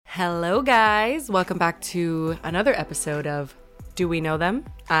Hello, guys. Welcome back to another episode of Do We Know Them?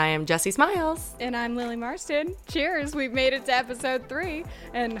 I am Jessie Smiles. And I'm Lily Marston. Cheers. We've made it to episode 3.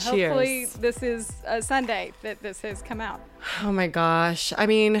 And Cheers. Hopefully this is a Sunday that this has come out. Oh my gosh. I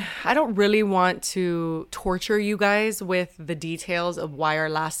mean, I don't really want to torture you guys with the details of why our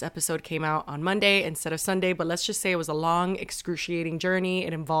last episode came out on Monday instead of Sunday, but let's just say it was a long, excruciating journey.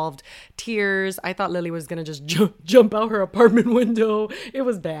 It involved tears. I thought Lily was going to just jump out her apartment window. It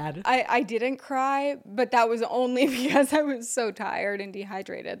was bad. I didn't cry, but that was only because I was so tired and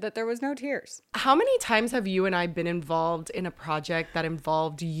dehydrated that there was no tears. How many times have you and I been involved in a project that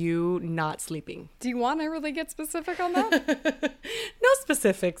involved you not sleeping? Do you want to really get specific on that? No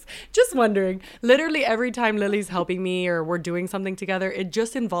specifics. Just wondering. Literally every time Lily's helping me or we're doing something together, it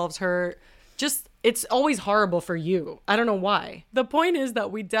just involves her. It's always horrible for you. I don't know why. The point is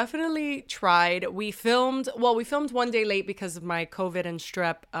that we definitely tried. We filmed one day late because of my COVID and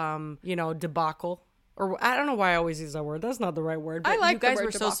strep, debacle. Or I don't know why I always use that word. That's not the right word. But I like you guys the word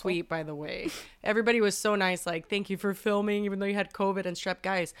were debacle. so sweet, by the way. Everybody was so nice. Like, thank you for filming, even though you had COVID and strep.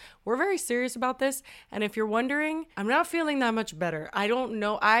 Guys, we're very serious about this. And if you're wondering, I'm not feeling that much better. I don't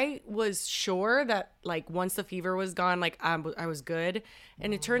know. I was sure that like once the fever was gone, like I was good.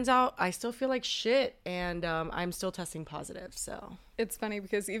 And it turns out I still feel like shit. And I'm still testing positive. So It's funny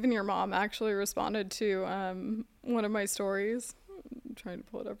because even your mom actually responded to one of my stories. I'm trying to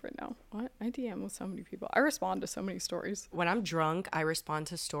pull it up right now. What? I DM with so many people. I respond to so many stories. when I'm drunk, I respond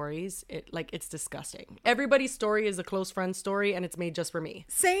to stories. It's disgusting. Everybody's story is a close friend story, and it's made just for me.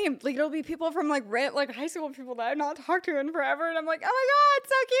 Same. Like it'll be people from like high school people that I've not talked to in forever, and I'm like, oh my god,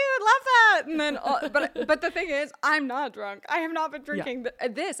 so cute, love that. And then, but the thing is, I'm not drunk. I have not been drinking. Yeah.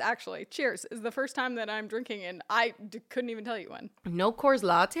 This actually, cheers, is the first time that I'm drinking, and I couldn't even tell you when. No Coors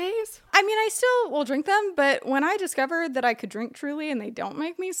lattes? I mean, I still will drink them, but when I discovered that I could drink Truly and they don't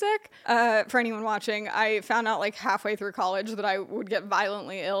make me sick, for anyone watching, I found out like halfway through college that I would get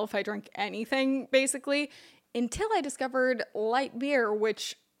violently ill if I drank anything, basically, until I discovered light beer,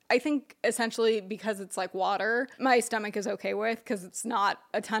 which I think essentially because it's like water, my stomach is okay with because it's not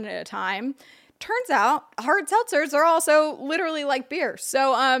a ton at a time. Turns out hard seltzers are also literally like beer.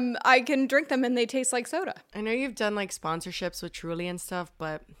 So I can drink them and they taste like soda. I know you've done like sponsorships with Truly and stuff,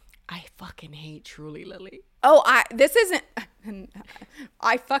 but I fucking hate Truly, Lily. Oh, this isn't.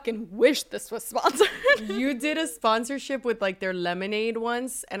 I fucking wish this was sponsored. You did a sponsorship with like their lemonade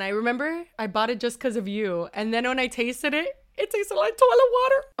once, and I remember I bought it just because of you. And then when I tasted it, it tasted like toilet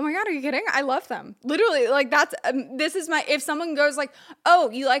water. Oh my god, are you kidding? I love them. Literally, like that's this is my. If someone goes like,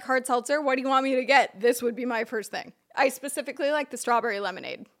 "Oh, you like hard seltzer? What do you want me to get?" This would be my first thing. I specifically like the strawberry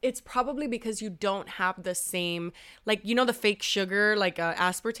lemonade. It's probably because you don't have the same, like, you know, the fake sugar, like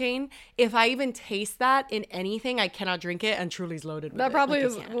aspartame. If I even taste that in anything, I cannot drink it, and Truly's loaded with That it. probably Like,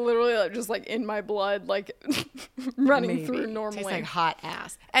 is I can't. literally like, just like in my blood, like running Maybe. through normally. Tastes like hot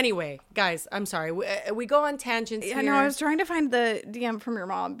ass. Anyway, guys, I'm sorry. We go on tangents Yeah, here. no, I was trying to find the DM from your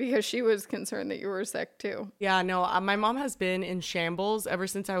mom because she was concerned that you were sick too. Yeah, no, my mom has been in shambles ever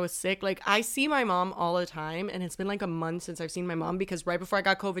since I was sick. Like, I see my mom all the time, and it's been like a month since I've seen my mom because right before I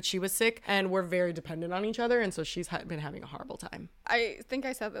got COVID, she was sick, and we're very dependent on each other, and so she's been having a horrible time. I think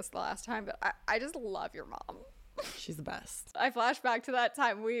I said this the last time, but I just love your mom. She's the best. I flash back to that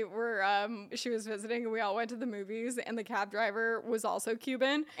time we were, she was visiting and we all went to the movies and the cab driver was also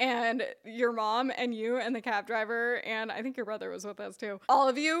Cuban, and your mom and you and the cab driver and I think your brother was with us too. All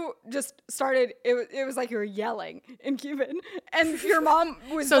of you just started, it was like you were yelling in Cuban and your mom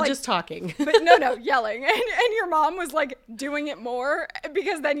was So like, just talking. but no, yelling. And your mom was like doing it more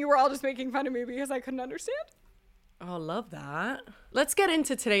because then you were all just making fun of me because I couldn't understand. Oh, love that. Let's get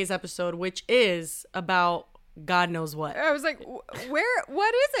into today's episode, which is about God knows what. I was like,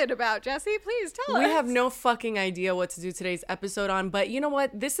 what is it about, Jessie? Please tell us. We have no fucking idea what to do today's episode on, but you know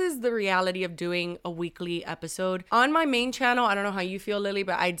what? This is the reality of doing a weekly episode. On my main channel, I don't know how you feel, Lily,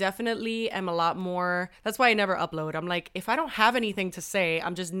 but I definitely am a lot more, that's why I never upload. I'm like, if I don't have anything to say,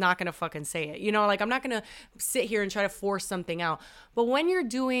 I'm just not gonna fucking say it. You know, like I'm not gonna sit here and try to force something out. But when you're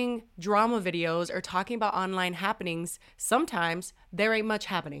doing drama videos or talking about online happenings, sometimes there ain't much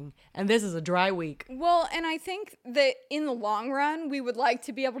happening. And this is a dry week. Well, and I think that in the long run, we would like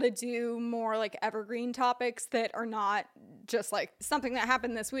to be able to do more like evergreen topics that are not just like something that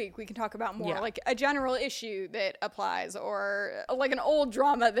happened this week, we can talk about more Yeah. like a general issue that applies, or like an old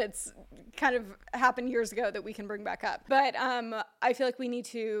drama that's kind of happened years ago that we can bring back up. But I feel like we need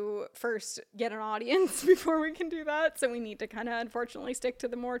to first get an audience before we can do that. So we need to kind of unfortunately stick to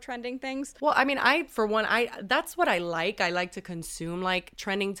the more trending things. Well, I mean, that's what I like. I like to consume like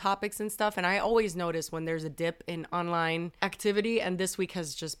trending topics and stuff. And I always notice when there's a dip in online activity. And this week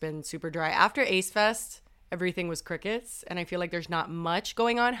has just been super dry. After Ace Fest, everything was crickets, and I feel like there's not much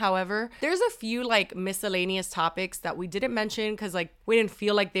going on. However, there's a few like miscellaneous topics that we didn't mention because like we didn't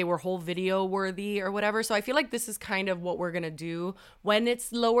feel like they were whole video worthy or whatever. So I feel like this is kind of what we're gonna do when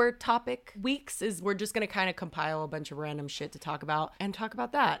it's lower topic weeks, is we're just gonna kind of compile a bunch of random shit to talk about and talk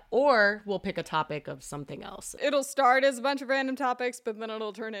about that. Or we'll pick a topic of something else. It'll start as a bunch of random topics, but then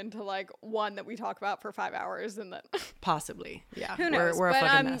it'll turn into like one that we talk about for 5 hours, and then Possibly. Yeah. who knows? We're a But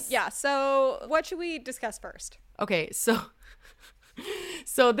fucking mess. yeah, so what should we discuss first? Okay, so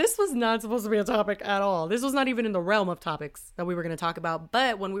this was not supposed to be a topic at all. This was not even in the realm of topics that we were going to talk about.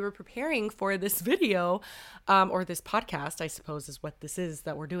 But when we were preparing for this video, or this podcast, I suppose is what this is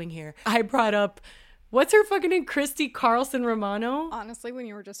that we're doing here, I brought up, what's her fucking name? Christy Carlson Romano. Honestly, when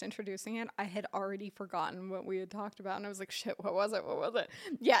you were just introducing it, I had already forgotten what we had talked about, and I was like, shit, what was it?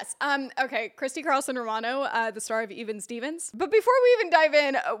 Yes. Okay, Christy Carlson Romano, the star of Even Stevens. But before we even dive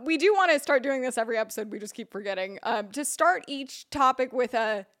in, we do want to start doing this every episode. We just keep forgetting. To start each topic with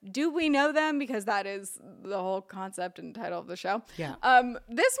a, do we know them? Because that is the whole concept and title of the show. Yeah.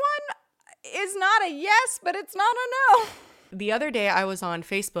 This one is not a yes, but it's not a no. The other day I was on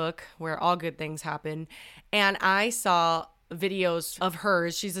Facebook, where all good things happen, and I saw videos of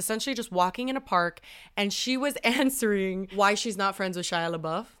hers. She's essentially just walking in a park, and she was answering why she's not friends with Shia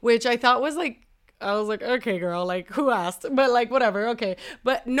LaBeouf, which I thought was like, I was like, okay, girl, like, who asked? But like, whatever, okay.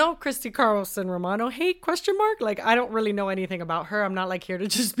 But no, Christy Carlson Romano, hey, question mark? Like, I don't really know anything about her. I'm not like here to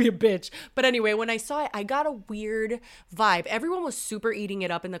just be a bitch. But anyway, when I saw it, I got a weird vibe. Everyone was super eating it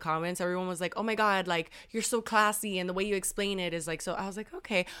up in the comments. Everyone was like, oh my God, like, you're so classy. And the way you explain it is like, so I was like,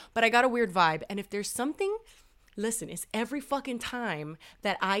 okay. But I got a weird vibe. And if there's something, listen, it's every fucking time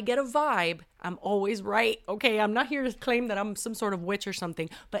that I get a vibe, I'm always right. Okay, I'm not here to claim that I'm some sort of witch or something,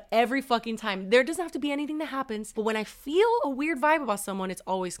 but every fucking time, there doesn't have to be anything that happens, but when I feel a weird vibe about someone, it's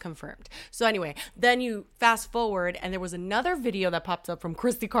always confirmed. So anyway, then you fast forward, and there was another video that popped up from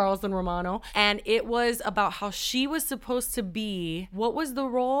Christy Carlson Romano, and it was about how she was supposed to be, what was the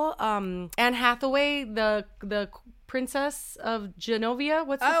role? Anne Hathaway, the Princess of Genovia.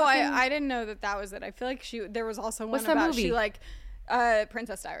 What's the I didn't know that was it. I feel like there was also one What's that about movie? she like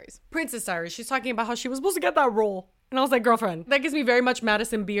Princess Diaries. Princess Diaries. She's talking about how she was supposed to get that role. And I was like, girlfriend, that gives me very much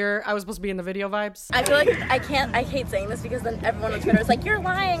Madison Beer, I was supposed to be in the video vibes. I feel like I hate saying this because then everyone on Twitter is like, you're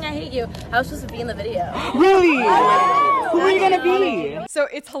lying, I hate you. I was supposed to be in the video. Really? Who are you gonna be? So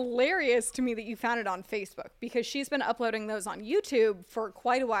it's hilarious to me that you found it on Facebook, because she's been uploading those on YouTube for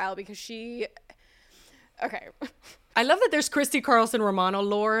quite a while, because okay. I love that there's Christy Carlson Romano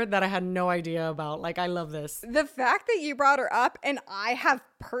lore that I had no idea about. Like, I love this. The fact that you brought her up and I have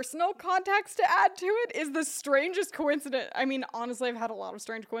personal context to add to it is the strangest coincidence. I mean, honestly, I've had a lot of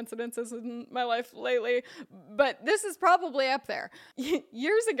strange coincidences in my life lately, but this is probably up there.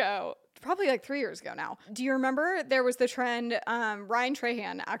 Years ago, probably like 3 years ago now. Do you remember there was the trend, Ryan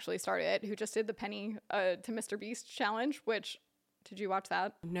Trahan actually started it, who just did the penny to Mr. Beast challenge, which... Did you watch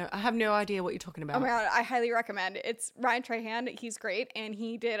that? No, I have no idea what you're talking about. Oh my God, I highly recommend. It's Ryan Trahan. He's great. And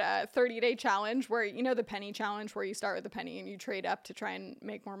he did a 30-day challenge where, you know, the penny challenge where you start with a penny and you trade up to try and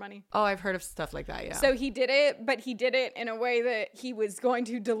make more money. Oh, I've heard of stuff like that, yeah. So he did it, but he did it in a way that he was going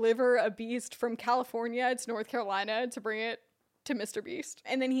to deliver a beast from California to North Carolina to bring it to Mr. Beast.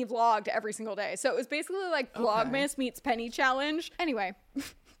 And then he vlogged every single day. So it was basically like Vlogmas meets Penny Challenge. Anyway,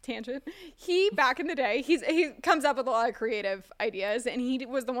 tangent. He, back in the day, he comes up with a lot of creative ideas, and he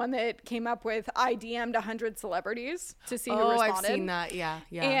was the one that came up with, I DM'd 100 celebrities to see who responded. I've seen that, yeah.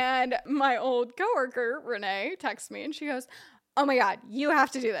 And my old coworker, Renee, texts me and she goes, oh my God, you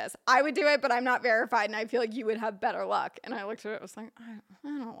have to do this. I would do it, but I'm not verified, and I feel like you would have better luck. And I looked at it, I was like, I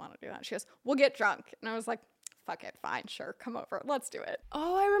don't want to do that. She goes, we'll get drunk. And I was like, fuck it, fine, sure, come over, let's do it.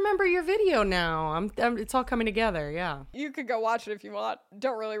 Oh, I remember your video now. It's all coming together, yeah. You could go watch it if you want.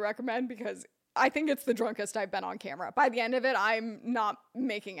 Don't really recommend, because I think it's the drunkest I've been on camera. By the end of it, I'm not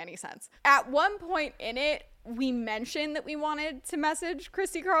making any sense. At one point in it, we mentioned that we wanted to message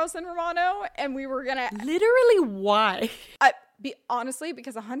Christy Carlson Romano, and we were gonna Literally, why? honestly,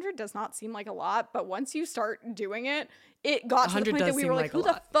 because 100 does not seem like a lot, but once you start doing it, it got to the point that we were like, who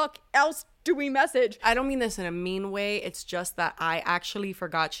the fuck else do we message? I don't mean this in a mean way. It's just that I actually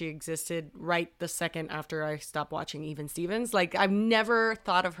forgot she existed right the second after I stopped watching Even Stevens. Like, I've never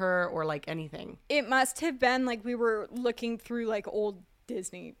thought of her or like anything. It must have been like we were looking through like old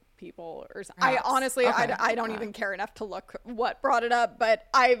Disney people or something. I honestly, okay. I don't even care enough to look what brought it up, but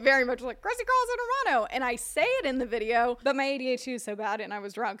I very much was like, Christy Carlson Romano, and I say it in the video, but my ADHD is so bad and I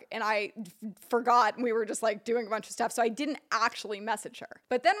was drunk and I forgot, and we were just like doing a bunch of stuff, so I didn't actually message her.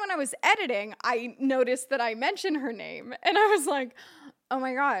 But then when I was editing, I noticed that I mentioned her name, and I was like, oh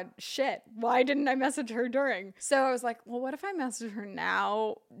my God, shit, why didn't I message her during? So I was like, well, what if I message her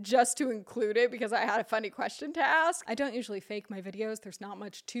now just to include it because I had a funny question to ask? I don't usually fake my videos. There's not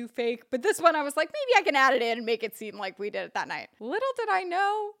much to fake. But this one I was like, maybe I can add it in and make it seem like we did it that night. Little did I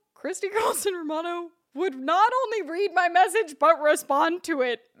know, Christy Carlson Romano would not only read my message, but respond to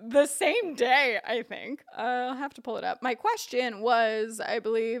it the same day, I think. I'll have to pull it up. My question was, I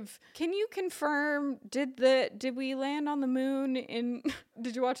believe, can you confirm, did we land on the moon in,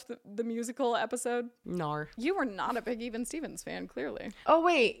 did you watch the musical episode? No. You were not a big Even Stevens fan, clearly. Oh,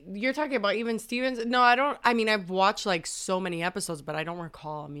 wait, you're talking about Even Stevens? No, I mean, I've watched like so many episodes, but I don't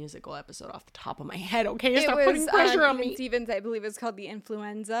recall a musical episode off the top of my head, okay? Stop putting pressure on me. Even Stevens, I believe it's called The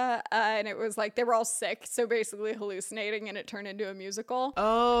Influenza, and it was like, they were all sick, so basically hallucinating, and it turned into a musical.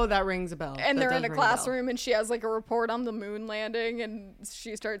 Oh, that rings a bell. And they're in a classroom, and she has like a report on the moon landing, and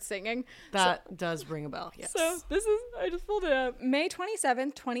she starts singing. That does ring a bell, yes. So this is, I just pulled it up. May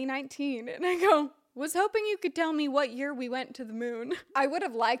 27th, 2019, and I go, was hoping you could tell me what year we went to the moon. I would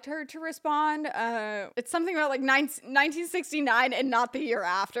have liked her to respond. It's something about like 1969 and not the year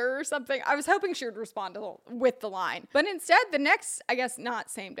after or something. I was hoping she would respond with the line. But instead, the next, I guess not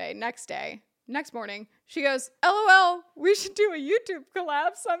same day, next morning, she goes, LOL, we should do a YouTube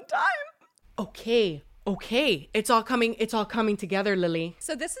collab sometime. Okay. It's all coming together, Lily.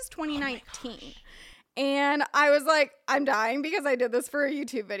 So this is 2019. And I was like, I'm dying because I did this for a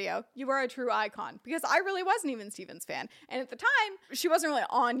YouTube video. You are a true icon. Because I really wasn't even Stevens fan. And at the time, she wasn't really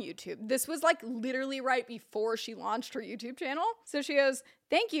on YouTube. This was like literally right before she launched her YouTube channel. So she goes,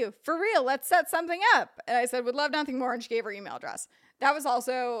 thank you. For real, let's set something up. And I said, would love nothing more. And she gave her email address. That was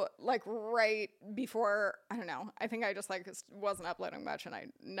also like right before, I don't know. I think I just like wasn't uploading much and I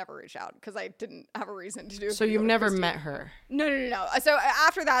never reached out because I didn't have a reason to do it. So you've never met her? No. So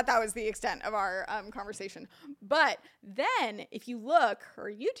after that was the extent of our conversation. But then if you look,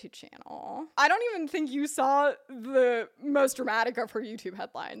 her YouTube channel, I don't even think you saw the most dramatic of her YouTube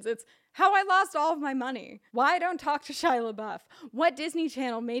headlines. It's how I lost all of my money. Why I don't talk to Shia LaBeouf. What Disney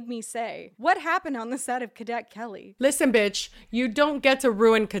Channel made me say. What happened on the set of Cadet Kelly. Listen, bitch, you don't get to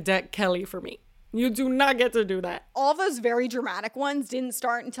ruin Cadet Kelly for me. You do not get to do that. All those very dramatic ones didn't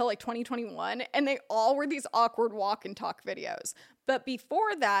start until like 2021, and they all were these awkward walk and talk videos. But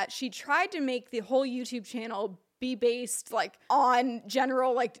before that, she tried to make the whole YouTube channel be based like on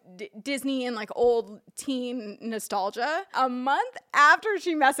general like Disney and like old teen nostalgia a month after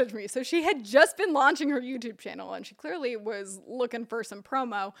she messaged me. So she had just been launching her YouTube channel and she clearly was looking for some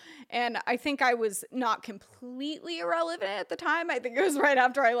promo. And I think I was not completely irrelevant at the time. I think it was right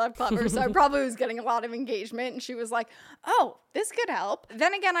after I left Clever. So I probably was getting a lot of engagement and she was like, oh, this could help.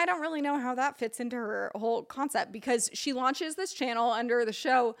 Then again, I don't really know how that fits into her whole concept because she launches this channel under the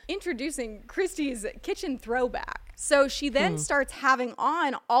show introducing Christy's Kitchen Throwback. So she then starts having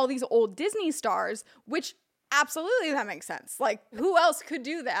on all these old Disney stars, which absolutely that makes sense. Like who else could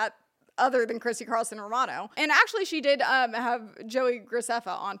do that other than Christy Carlson Romano? And actually she did have Joey Graceffa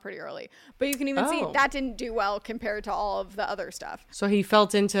on pretty early, but you can even see that didn't do well compared to all of the other stuff. So he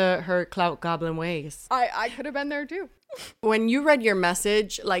felt into her clout goblin ways. I could have been there too. When you read your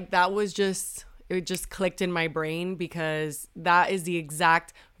message, like that was just, it just clicked in my brain because that is the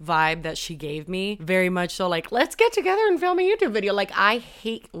exact vibe that she gave me. Very much so like, let's get together and film a YouTube video. Like I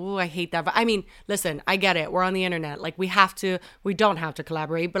hate that. I mean, listen, I get it. We're on the internet. Like we don't have to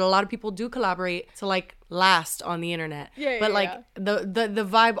collaborate, but a lot of people do collaborate to like last on the internet. But the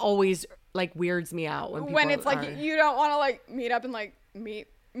vibe always like weirds me out when it's like you don't want to like meet up and like meet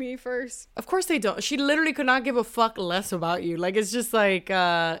me first. Of course they don't. She literally could not give a fuck less about you. Like it's just like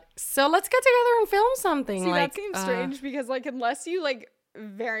so let's get together and film something. See, like that seems strange because like unless you like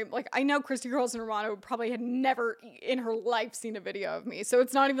very, like, I know Christy Carlson Romano probably had never in her life seen a video of me. So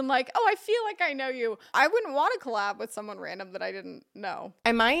it's not even like, oh, I feel like I know you. I wouldn't want to collab with someone random that I didn't know.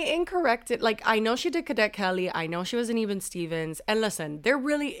 Am I incorrect? Like, I know she did Cadet Kelly. I know she was in Even Stevens. And listen, there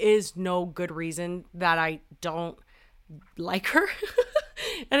really is no good reason that I don't like her.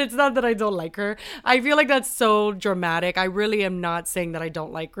 And it's not that I don't like her. I feel like that's so dramatic. I really am not saying that I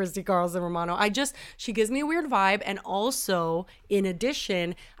don't like Christy Carlson Romano. She gives me a weird vibe. And also, in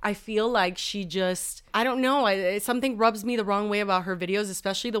addition, I feel like she just, I don't know, something rubs me the wrong way about her videos,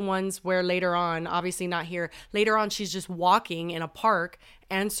 especially the ones where later on, obviously not here, later on she's just walking in a park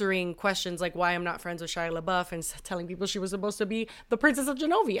answering questions like why I'm not friends with Shia LaBeouf and telling people she was supposed to be the Princess of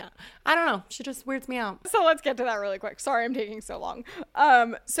Genovia. I don't know. She just weirds me out. So let's get to that really quick. Sorry I'm taking so long.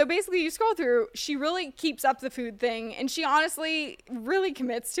 So basically you scroll through, she really keeps up the food thing and she honestly really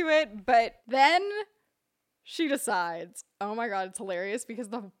commits to it, but then she decides, oh my God, it's hilarious because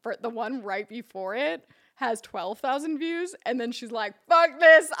the one right before it has 12,000 views, and then she's like, fuck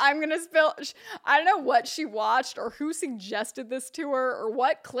this, I'm gonna spill. I don't know what she watched or who suggested this to her or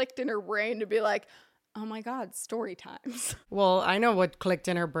what clicked in her brain to be like, oh my God, story times. Well, I know what clicked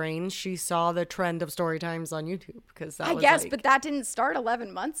in her brain. She saw the trend of story times on YouTube because that I was guess, but that didn't start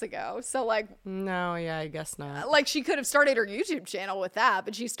 11 months ago. So like, no, yeah, I guess not. Like she could have started her YouTube channel with that,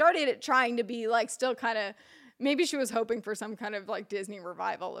 but she started it trying to be like still kind of, maybe she was hoping for some kind of like Disney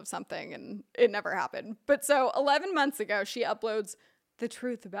revival of something and it never happened. But so 11 months ago, she uploads The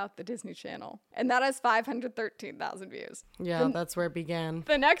Truth About the Disney Channel. And that has 513,000 views. Yeah, that's where it began.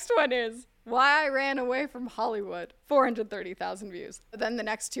 The next one is Why I Ran Away from Hollywood. 430,000 views. Then the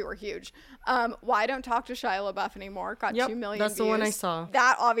next two are huge. Why I Don't Talk to Shia LaBeouf Anymore. Got 2 million that's views. the one I saw.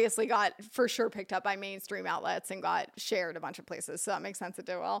 That obviously got for sure picked up by mainstream outlets and got shared a bunch of places. So that makes sense it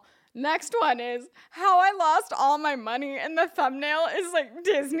did well. Next one is How I Lost All My Money, and the thumbnail is like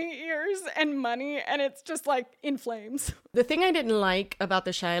Disney ears and money, and it's just like in flames. The thing I didn't like about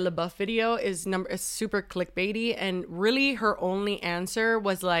the Shia LaBeouf video is super clickbaity, and really her only answer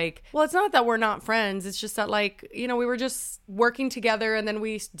was like, well, it's not that we're not friends, it's just that like, you know, we were just working together and then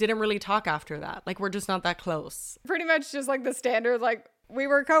we didn't really talk after that. Like, we're just not that close. Pretty much just like the standard, like, we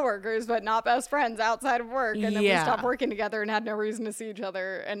were coworkers, but not best friends outside of work. And then we stopped working together and had no reason to see each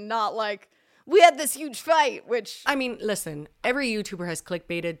other. And not like, we had this huge fight, which... I mean, listen, every YouTuber has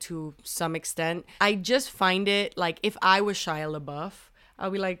clickbaited to some extent. I just find it, like, if I was Shia LaBeouf,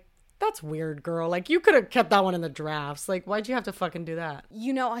 I'll be like, that's weird, girl. Like, you could have kept that one in the drafts. Like, why'd you have to fucking do that?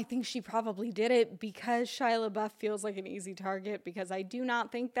 You know, I think she probably did it because Shia LaBeouf feels like an easy target, because I do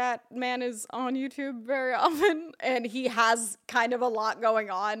not think that man is on YouTube very often. And he has kind of a lot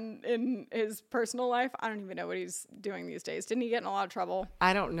going on in his personal life. I don't even know what he's doing these days. Didn't he get in a lot of trouble?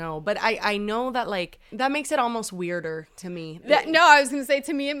 I don't know. But I know that, like, that makes it almost weirder to me. No, I was going to say,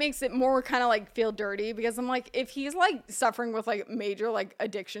 to me, it makes it more kind of like feel dirty, because I'm like, if he's like suffering with like major like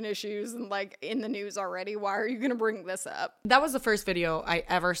addiction issues and like in the news already, why are you gonna bring this up? That was the first video I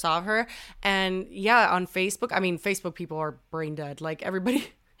ever saw of her. And yeah, on Facebook, I mean, Facebook people are brain dead. Like, everybody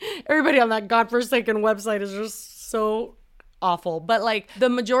on that godforsaken website is just so awful. But like, the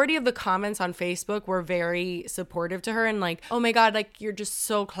majority of the comments on Facebook were very supportive to her and like, oh my God, like, you're just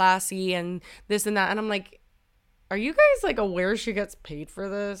so classy and this and that. And I'm like, are you guys like aware she gets paid for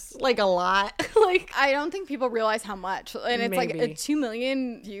this? Like, a lot. Like, I don't think people realize how much. And it's maybe. like 2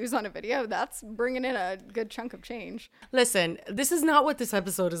 million views on a video. That's bringing in a good chunk of change. Listen, this is not what this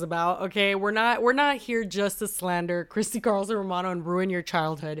episode is about, okay? We're not here just to slander Christy Carlson Romano and ruin your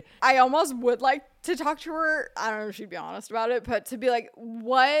childhood. I almost would like to talk to her. I don't know if she'd be honest about it, but to be like,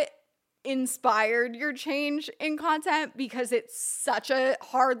 what inspired your change in content? Because it's such a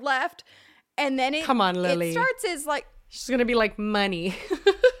hard left. And then Come on, Lily. It starts as like, she's gonna be like, money.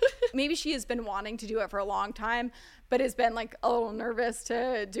 maybe she has been wanting to do it for a long time, but has been like a little nervous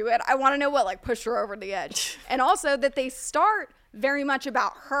to do it. I want to know what like pushed her over the edge. And also that they start very much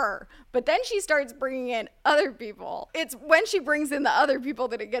about her, but then she starts bringing in other people. It's when she brings in the other people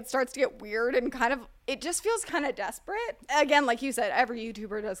that it starts to get weird and kind of, it just feels kind of desperate. Again, like you said, every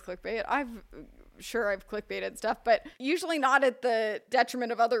YouTuber does clickbait. I've clickbaited stuff, but usually not at the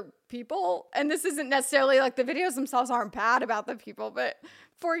detriment of other people. And this isn't necessarily like the videos themselves aren't bad about the people, but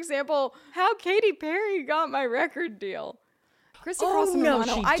for example, how Katy Perry got my record deal. Christy Carlson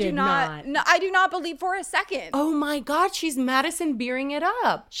Romano, I do not believe for a second. Oh my God, she's Madison beering it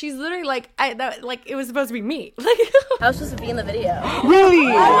up. She's literally like, it was supposed to be me. I was supposed to be in the video. Really?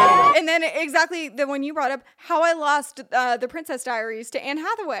 And then exactly the one you brought up, how I lost the Princess Diaries to Anne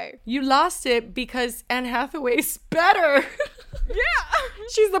Hathaway. You lost it because Anne Hathaway's better. Yeah.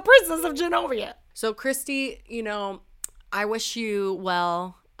 She's the Princess of Genovia. So Christy, you know, I wish you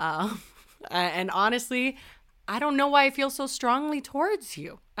well. And honestly, I don't know why I feel so strongly towards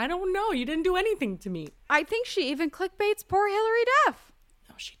you. I don't know. You didn't do anything to me. I think she even clickbaits poor Hillary Duff.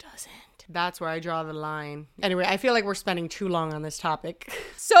 No, she doesn't. That's where I draw the line. Anyway, I feel like we're spending too long on this topic.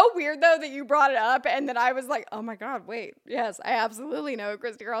 So weird, though, that you brought it up, and then I was like, oh my God, wait. Yes, I absolutely know who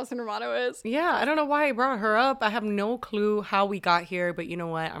Christy Carlson Romano is. Yeah, I don't know why I brought her up. I have no clue how we got here, but you know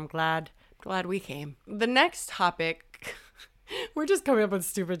what? I'm glad we came. The next topic, we're just coming up with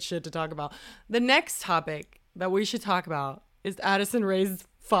stupid shit to talk about. The next topic that we should talk about is Addison Rae's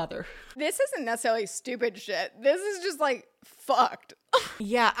father. This isn't necessarily stupid shit. This is just like fucked.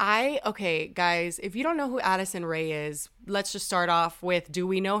 Yeah, okay, guys, if you don't know who Addison Rae is, let's just start off with, do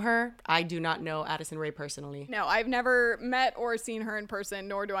we know her? I do not know Addison Rae personally. No, I've never met or seen her in person,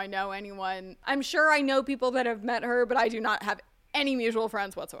 nor do I know anyone. I'm sure I know people that have met her, but I do not have any mutual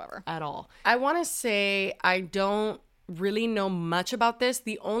friends whatsoever. At all. I want to say I don't really know much about this.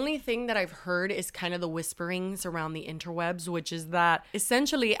 The only thing that I've heard is kind of the whisperings around the interwebs, which is that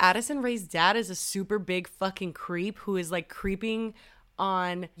essentially Addison Rae's dad is a super big fucking creep who is like creeping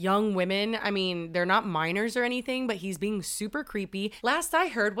on young women. I mean, they're not minors or anything, but he's being super creepy. Last I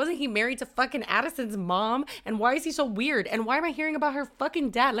heard, wasn't he married to fucking Addison's mom? And why is he so weird? And why am I hearing about her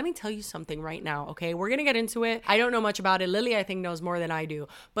fucking dad? Let me tell you something right now, okay? We're gonna get into it. I don't know much about it. Lily, I think, knows more than I do.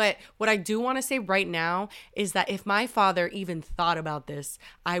 But what I do want to say right now is that if my father even thought about this,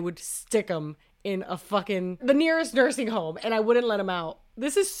 I would stick him in the nearest nursing home and I wouldn't let him out.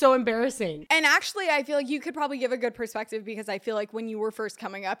 This is so embarrassing. And actually, I feel like you could probably give a good perspective because I feel like when you were first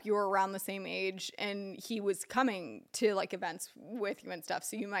coming up, you were around the same age and he was coming to like events with you and stuff.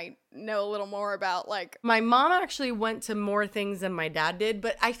 So you might know a little more about like... My mom actually went to more things than my dad did,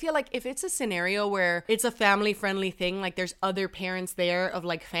 but I feel like if it's a scenario where it's a family-friendly thing, like there's other parents there of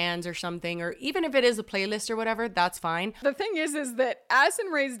like fans or something, or even if it is a playlist or whatever, that's fine. The thing is that Addison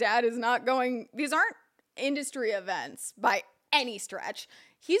Rae's dad is not going... These aren't industry events by any stretch.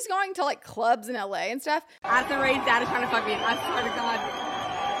 He's going to like clubs in LA and stuff. Addison Rae's dad is trying to fuck me. I swear to God.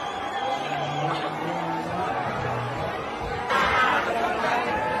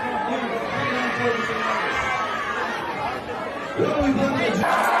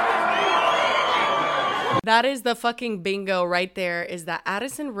 That is the fucking bingo right there, is that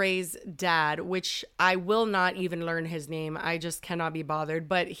Addison Rae's dad, which I will not even learn his name. I just cannot be bothered.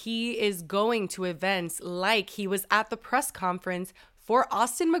 But he is going to events like he was at the press conference for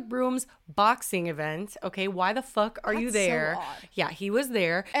Austin McBroom's boxing event. Okay, why the fuck are you there? So odd. Yeah, he was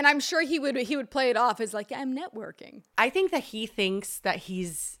there. And I'm sure he would play it off as like, I'm networking. I think that he thinks that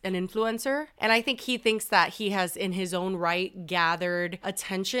he's an influencer. And I think he thinks that he has, in his own right, gathered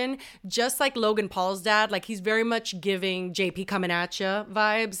attention. Just like Logan Paul's dad. Like, he's very much giving JP coming at ya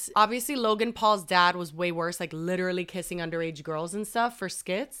vibes. Obviously, Logan Paul's dad was way worse. Like, literally kissing underage girls and stuff for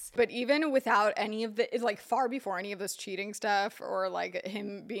skits. But even without any of the, like far before any of this cheating stuff or like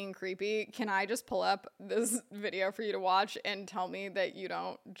him being creepy, can I just pull up this video for you to watch and tell me that you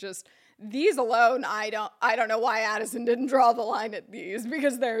don't just... These alone, I don't know why Addison didn't draw the line at these,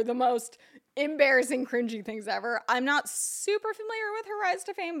 because they're the most embarrassing, cringy things ever. I'm not super familiar with her rise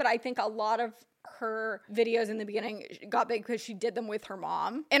to fame, but I think a lot of her videos in the beginning got big because she did them with her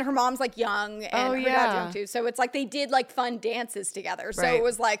mom, and her mom's like young and her dad's young too, so it's like they did like fun dances together. So it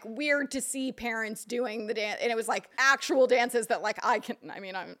was like weird to see parents doing the dance, and it was like actual dances that like I can't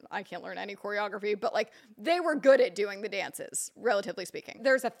learn any choreography, but like they were good at doing the dances, relatively speaking.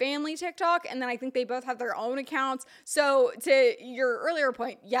 There's a family TikTok, and then I think they both have their own accounts. So to your earlier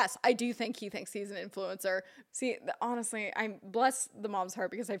point, yes, I do think he thinks he's an influencer. See, honestly, I bless the mom's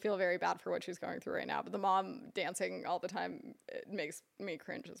heart because I feel very bad for what she's going through right now, but the mom dancing all the time, it makes me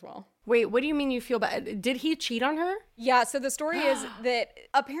cringe as well. Wait, what do you mean you feel bad? Did he cheat on her? Yeah, so the story is that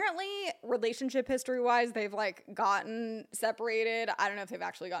apparently relationship history-wise, they've like gotten separated. I don't know if they've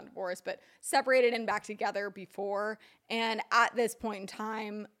actually gotten divorced, but separated and back together before. And at this point in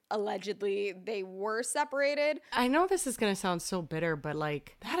time, allegedly they were separated. I know this is gonna sound so bitter, but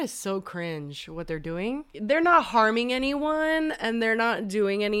like that is so cringe what they're doing. They're not harming anyone and they're not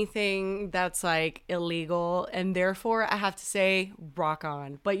doing anything that's like illegal, and therefore I have to say rock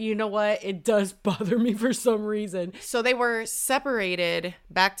on. But you know what, it does bother me for some reason. So they were separated,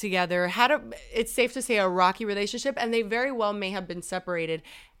 back together, it's safe to say a rocky relationship, and they very well may have been separated.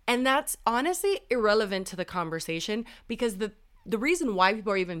 And that's honestly irrelevant to the conversation, because the the reason why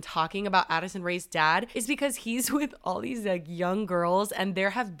people are even talking about Addison Rae's dad is because he's with all these like young girls, and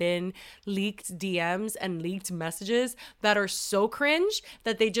there have been leaked DMs and leaked messages that are so cringe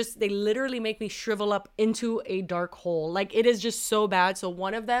that they literally make me shrivel up into a dark hole. Like, it is just so bad. So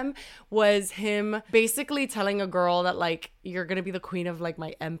one of them was him basically telling a girl that like, you're gonna be the queen of like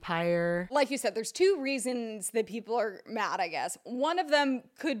my empire. Like you said, there's two reasons that people are mad, I guess. One of them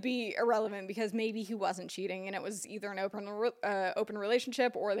could be irrelevant because maybe he wasn't cheating and it was either an open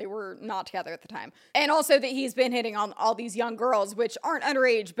relationship or they were not together at the time. And also that he's been hitting on all these young girls, which aren't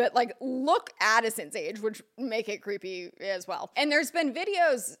underage, but like look Addison's age, which make it creepy as well. And there's been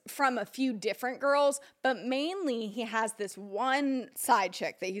videos from a few different girls, but mainly he has this one side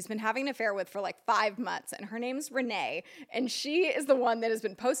chick that he's been having an affair with for like 5 months, and her name's Renee. And she is the one that has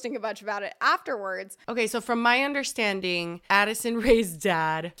been posting a bunch about it afterwards. Okay, so from my understanding, Addison Rae's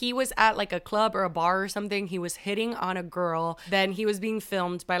dad, he was at like a club or a bar or something. He was hitting on a girl. Then he was being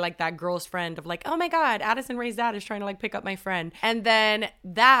filmed by like that girl's friend of like, oh my God, Addison Rae's dad is trying to like pick up my friend. And then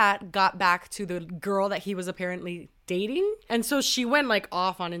that got back to the girl that he was apparently dating. And so she went like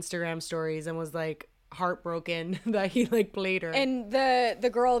off on Instagram stories and was like, heartbroken that he like played her. And the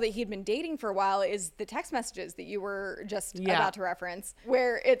girl that he'd been dating for a while is the text messages that you were just about to reference,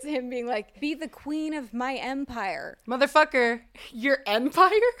 where it's him being like, be the queen of my empire. Motherfucker, your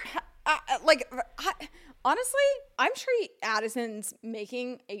empire? Honestly, I'm sure Addison's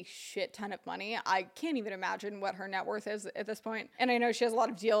making a shit ton of money. I can't even imagine what her net worth is at this point. And I know she has a lot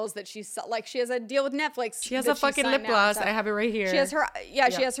of deals that she's like, she has a deal with Netflix. She has a fucking lip gloss. I have it right here. She has her,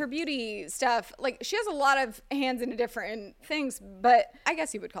 she has her beauty stuff. Like, she has a lot of hands into different things, but I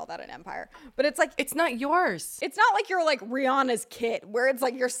guess you would call that an empire. But it's like, it's not yours. It's not like you're like Rihanna's kid, where it's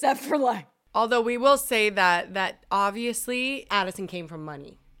like you're set for life. Although we will say that obviously Addison came from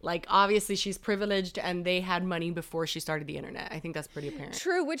money. Like, obviously, she's privileged and they had money before she started the internet. I think that's pretty apparent.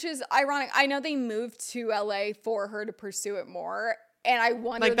 True, which is ironic. I know they moved to LA for her to pursue it more. And I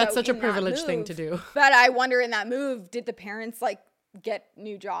wonder, like, that's such a privileged thing to do. But I wonder, in that move, did the parents, like, get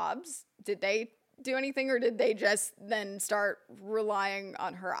new jobs? Did they do anything, or did they just then start relying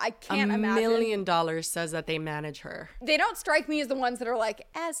on her? I can't imagine. $1 million says that they manage her. They don't strike me as the ones that are like,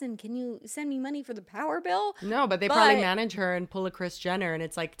 Addison, can you send me money for the power bill? No, but they probably manage her and pull a Kris Jenner, and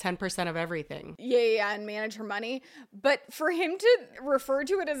it's like 10% of everything. Yeah, and manage her money. But for him to refer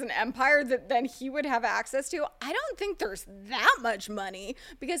to it as an empire that then he would have access to, I don't think there's that much money,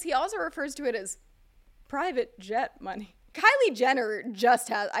 because he also refers to it as private jet money. Kylie Jenner just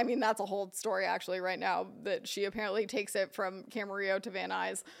has, I mean, that's a whole story actually right now, that she apparently takes it from Camarillo to Van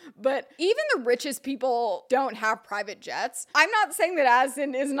Nuys. But even the richest people don't have private jets. I'm not saying that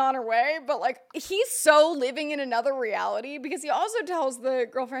Addison isn't on her way, but like, he's so living in another reality, because he also tells the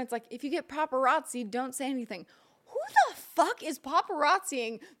girlfriends, like, if you get paparazzi, don't say anything. Who the fuck is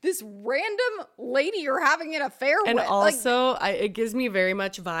paparazziing this random lady you're having an affair with? And also, it gives me very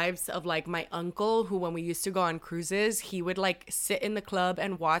much vibes of like my uncle, who when we used to go on cruises, he would like sit in the club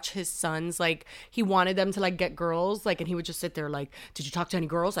and watch his sons. Like, he wanted them to like get girls, like, and he would just sit there like, did you talk to any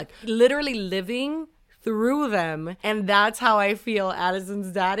girls? Like, literally living through them. And that's how I feel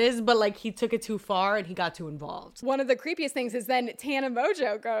Addison's dad is, but like, he took it too far and he got too involved. One of the creepiest things is then Tana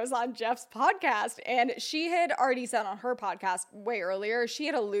Mojo goes on Jeff's podcast, and she had already said on her podcast way earlier, she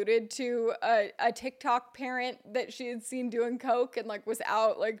had alluded to a TikTok parent that she had seen doing coke and like was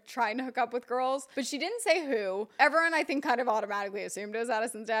out like trying to hook up with girls, but she didn't say who. Everyone, I think, kind of automatically assumed it was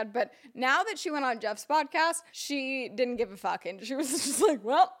Addison's dad, but now that she went on Jeff's podcast, she didn't give a fuck, and she was just like,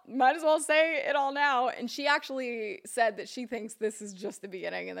 well, might as well say it all now. And she actually said that she thinks this is just the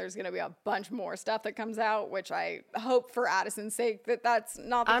beginning and there's going to be a bunch more stuff that comes out, which I hope for Addison's sake that that's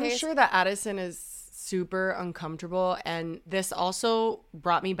not the case. I'm sure that Addison is super uncomfortable, and this also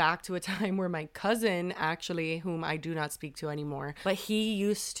brought me back to a time where my cousin, actually, whom I do not speak to anymore, but he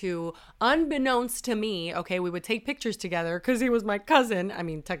used to, unbeknownst to me, okay, we would take pictures together because he was my cousin. I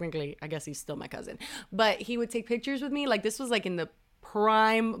mean, technically, I guess he's still my cousin, but he would take pictures with me. Like, this was like in the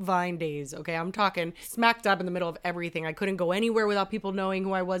prime Vine days, okay? I'm talking smack dab in the middle of everything. I couldn't go anywhere without people knowing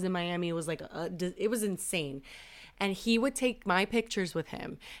who I was in Miami. It was like, it was insane. And he would take my pictures with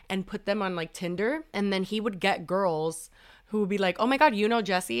him and put them on like Tinder, and then he would get girls who would be like, oh my God, you know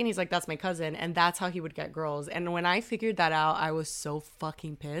Jesse? And he's like, that's my cousin. And that's how he would get girls. And when I figured that out, I was so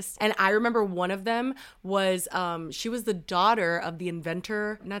fucking pissed. And I remember one of them was, she was the daughter of the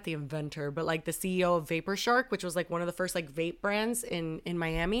inventor, not the inventor, but like the CEO of Vapor Shark, which was like one of the first like vape brands in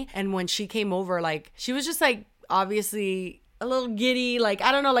Miami. And when she came over, like, she was just like, obviously a little giddy. Like,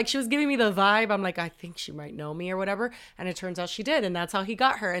 I don't know, like she was giving me the vibe. I'm like, I think she might know me or whatever. And it turns out she did. And that's how he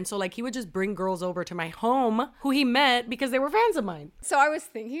got her. And so like he would just bring girls over to my home who he met because they were fans of mine. So I was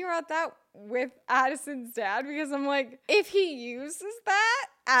thinking about that with Addison's dad because I'm like, if he uses that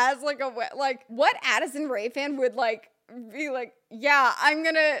as like what Addison Rae fan would like be like, yeah, I'm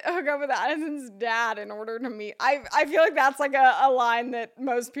gonna hook up with Addison's dad in order to meet. I feel like that's like a line that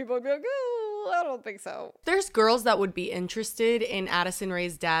most people would be like, oh, I don't think so. There's girls that would be interested in Addison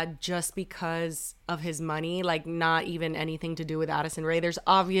Rae's dad just because of his money, like not even anything to do with Addison Rae. There's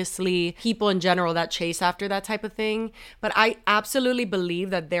obviously people in general that chase after that type of thing, but I absolutely believe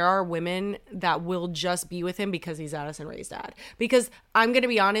that there are women that will just be with him because he's Addison Rae's dad. Because I'm gonna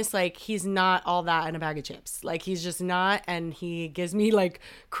be honest, like he's not all that in a bag of chips. Like he's just not, and he gives me like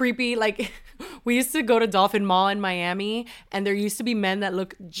creepy, like we used to go to Dolphin Mall in Miami and there used to be men that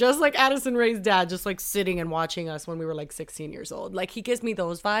look just like Addison Rae's dad, just like sitting and watching us when we were like 16 years old. Like he gives me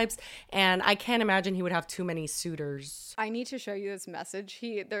those vibes, and I can't imagine he would have too many suitors. I need to show you this message.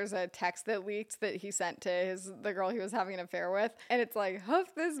 There's a text that leaked that he sent to the girl he was having an affair with, and it's like,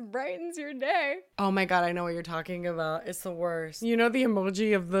 hope this brightens your day. Oh my god, I know what you're talking about. It's the worst. You know the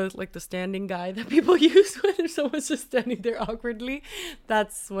emoji of the like the standing guy that people use when someone's just standing there awkwardly?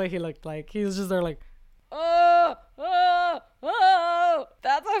 That's what he looked like. He was just there like, oh,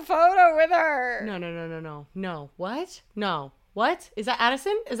 that's a photo with her. No. What? No. What? Is that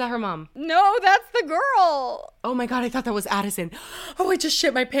Addison? Is that her mom? No, that's the girl. Oh my god, I thought that was Addison. Oh, I just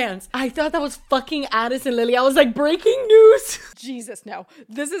shit my pants. I thought that was fucking Addison, Lily. I was like, breaking news. Jesus, no.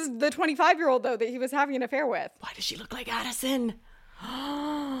 This is the 25-year-old, though, that he was having an affair with. Why does she look like Addison?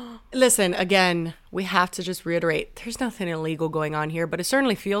 Listen, again, we have to just reiterate, there's nothing illegal going on here, but it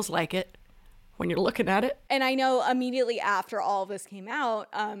certainly feels like it when you're looking at it. And I know immediately after all of this came out,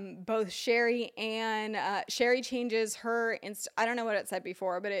 both Sherry and Sherry changes her, I don't know what it said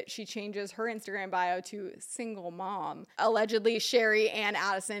before, but she changes her Instagram bio to single mom. Allegedly, Sherry and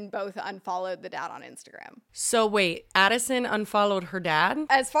Addison both unfollowed the dad on Instagram. So wait, Addison unfollowed her dad?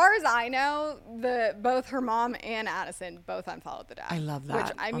 As far as I know, both her mom and Addison both unfollowed the dad. I love that.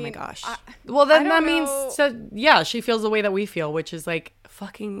 Which, I mean, my gosh. Well, then that means, know. She feels the way that we feel, which is like,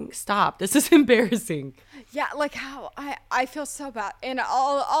 fucking stop. This is embarrassing. Yeah, like how I feel so bad. And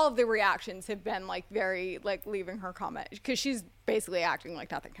all of the reactions have been like very like leaving her comment because she's basically acting like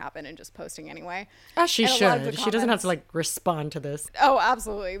nothing happened and just posting anyway. As she should. She doesn't have to like respond to this. Oh,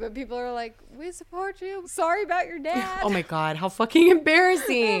 absolutely. But people are like, we support you. Sorry about your dad. Oh my God. How fucking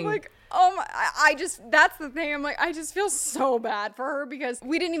embarrassing. I'm like, oh my, that's the thing. I'm like, I just feel so bad for her because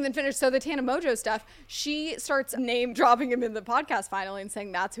we didn't even finish. So the Tana Mojo stuff, she starts name dropping him in the podcast finally and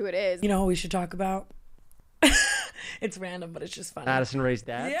saying that's who it is. You know what we should talk about? It's random, but it's just funny. Addison Rae's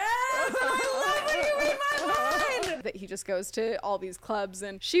dad? Yes! I love it. You read my mind! That he just goes to all these clubs.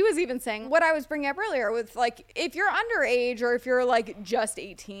 And she was even saying what I was bringing up earlier with like, if you're underage or if you're like just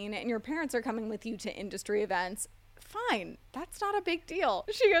 18 and your parents are coming with you to industry events, fine. That's not a big deal.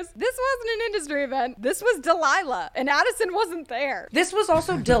 She goes, this wasn't an industry event. This was Delilah. And Addison wasn't there. This was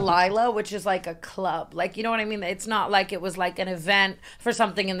also Delilah, which is like a club. Like, you know what I mean? It's not like it was like an event for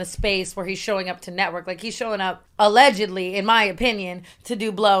something in the space where he's showing up to network. Like, he's showing up, allegedly, in my opinion, to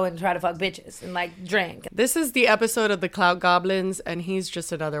do blow and try to fuck bitches and like drink. This is the episode of the Clout Goblins, and he's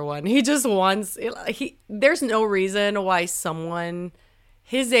just another one. He just wants, there's no reason why someone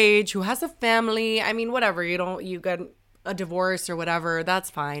his age who has a family, I mean, whatever, you get a divorce or whatever, that's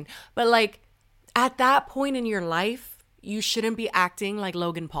fine. But like at that point in your life, you shouldn't be acting like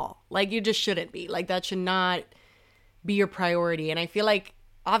Logan Paul. Like you just shouldn't be. Like that should not be your priority. And I feel like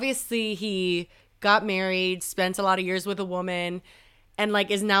obviously he got married, spent a lot of years with a woman, and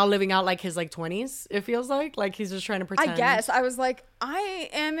like is now living out like his like 20s, it feels like he's just trying to pretend. I guess. I was like, I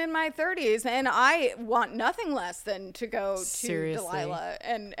am in my 30s and I want nothing less than to go to Seriously. Delilah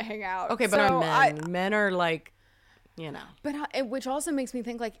and hang out. Okay, but so are men are like, you know. But which also makes me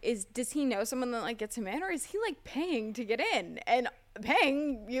think like, does he know someone that like gets him in, or is he like paying to get in and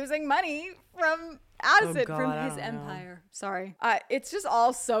paying using money from Addison from his empire? Sorry. It's just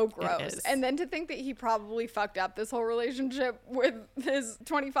all so gross. And then to think that he probably fucked up this whole relationship with his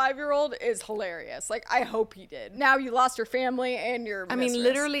 25-year-old is hilarious. Like, I hope he did. Now you lost your family and your mistress. mean,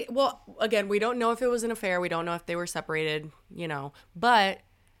 literally, well, again, we don't know if it was an affair. We don't know if they were separated, But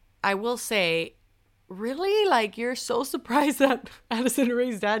I will say, really? Like, you're so surprised that Addison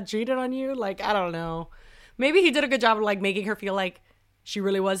Rae's dad cheated on you? Like, I don't know. Maybe he did a good job of, like, making her feel like she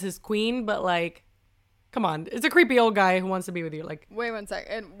really was his queen, but, like, Come on. It's a creepy old guy who wants to be with you. Like, Wait 1 sec.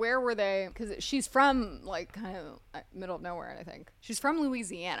 And where were they? Because she's from like kind of middle of nowhere, I think. She's from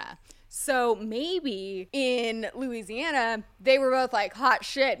Louisiana. So maybe in Louisiana, they were both like hot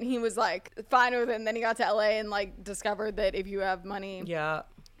shit. And he was like fine with it. And then he got to LA and like discovered that if you have money yeah.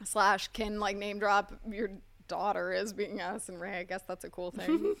 / can like name drop your daughter as being Addison Rae. I guess that's a cool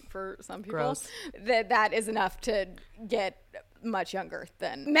thing for some people. Gross. That is enough to get much younger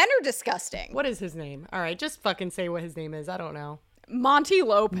than men are disgusting. What is his name? All right, just fucking say what his name is. I don't know. Monty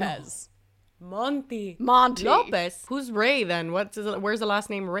Lopez. Monty Lopez. Who's Ray then? Where's the last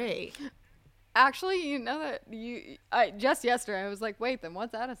name Ray? Actually, you know that just yesterday I was like, wait, then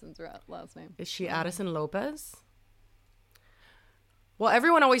what's Addison's last name? Is she Addison Lopez? Well,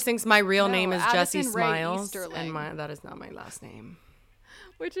 everyone always thinks my real name is Addison Jessie Rae Smiles, Easterling. and that is not my last name.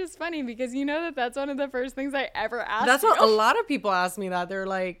 Which is funny because you know that's one of the first things I ever asked. That's you. what a lot of people ask me that. They're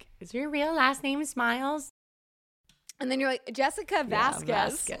like, is your real last name Smiles? And then you're like, Jessica Vasquez.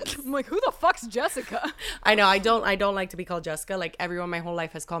 Vasquez. I'm like, who the fuck's Jessica? I know. I don't like to be called Jessica. Like everyone my whole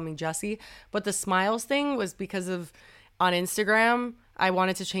life has called me Jessie. But the Smiles thing was because of on Instagram, I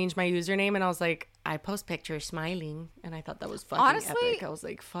wanted to change my username and I was like, I post pictures smiling. And I thought that was fucking epic. I was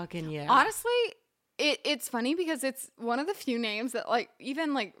like, fucking yeah. Honestly, it's funny because it's one of the few names that like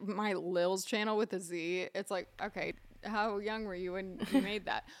even like my Lil's channel with a Z, it's like, okay, how young were you when you made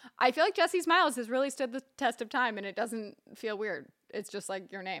that? I feel like Jessie Smiles has really stood the test of time and it doesn't feel weird. It's just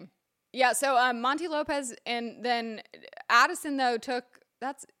like your name. Yeah, so Monty Lopez and then Addison though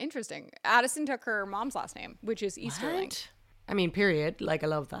that's interesting. Addison took her mom's last name, which is Easterling. What? I mean, period. Like I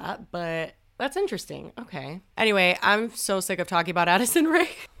love that, but that's interesting. Okay. Anyway, I'm so sick of talking about Addison Rae.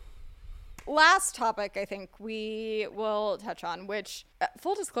 Last topic I think we will touch on, which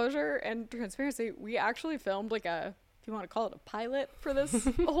full disclosure and transparency, we actually filmed like if you want to call it a pilot for this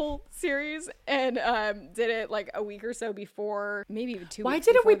whole series and did it like a week or so before, maybe even 2 weeks. Why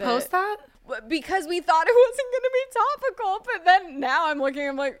didn't we before post that? Because we thought it wasn't going to be topical, but then now I'm like,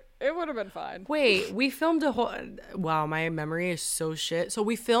 it would have been fine. Wait, we filmed a whole... Wow, my memory is so shit. So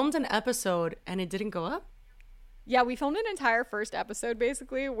we filmed an episode and it didn't go up? Yeah, we filmed an entire first episode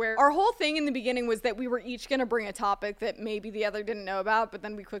basically where our whole thing in the beginning was that we were each going to bring a topic that maybe the other didn't know about, but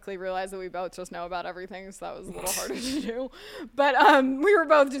then we quickly realized that we both just know about everything, so that was a little harder to do. But we were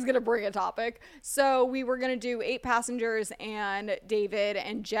both just going to bring a topic. So we were going to do 8 passengers and David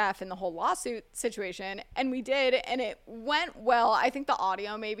and Jeff in the whole lawsuit situation, and we did, and it went well. I think the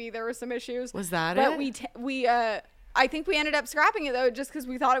audio, maybe there were some issues. Was that but it? But I think we ended up scrapping it though, just because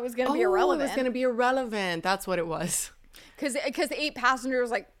we thought it was going to be irrelevant. It was going to be irrelevant. That's what it was. Because 8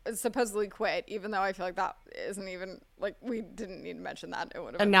 passengers like supposedly quit, even though I feel like that isn't even like we didn't need to mention that. It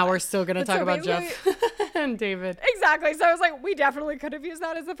would have. And now we're still going to talk about Jeff and David. Exactly. So I was like, we definitely could have used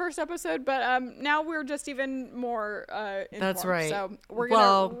that as the first episode, but now we're just even more informed. That's right. So we're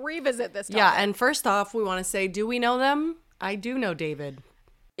going to revisit this topic. Yeah, and first off, we want to say, do we know them? I do know David.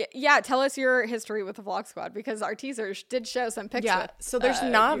 Yeah, tell us your history with the Vlog Squad because our teasers did show some pictures. Yeah, so there's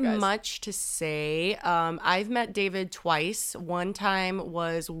not much to say. I've met David twice. One time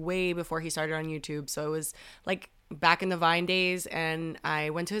was way before he started on YouTube, so it was like back in the Vine days, and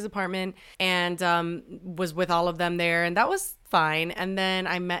I went to his apartment and was with all of them there, and that was fine. And then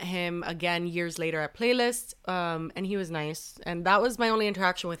I met him again years later at Playlist, and he was nice, and that was my only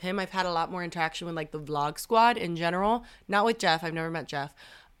interaction with him. I've had a lot more interaction with like the Vlog Squad in general, not with Jeff. I've never met Jeff.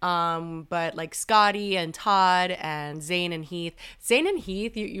 But like Scotty and Todd and Zane and Heath. Zane and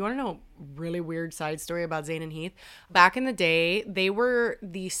Heath, you want to know a really weird side story about Zane and Heath? Back in the day, they were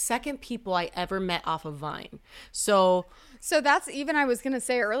the second people I ever met off of Vine. So that's even I was going to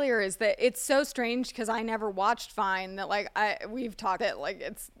say earlier is that it's so strange because I never watched Vine that like we've talked that like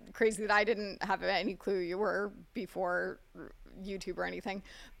it's crazy that I didn't have any clue you were before YouTube or anything,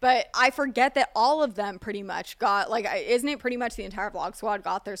 but I forget that all of them pretty much got like, isn't it pretty much the entire Vlog Squad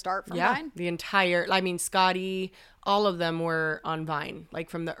got their start from Vine? The entire, I mean, Scotty, all of them were on Vine, like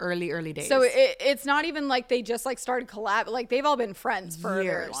from the early days. So it's not even like they just like started collab, like they've all been friends for a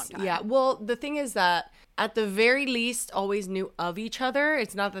very long time. Yeah, well, the thing is that at the very least always knew of each other.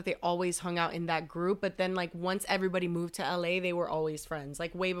 It's not that they always hung out in that group, but then like once everybody moved to LA, they were always friends,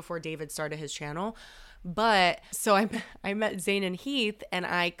 like way before David started his channel. But so I met Zane and Heath and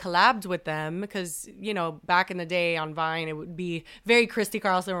I collabed with them because, you know, back in the day on Vine, it would be very Christy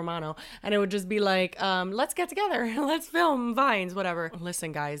Carlson Romano. And it would just be like, let's get together. Let's film Vines, whatever.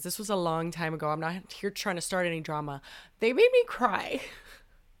 Listen, guys, this was a long time ago. I'm not here trying to start any drama. They made me cry.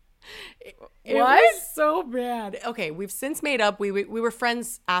 It was so bad. Okay, we've since made up. We were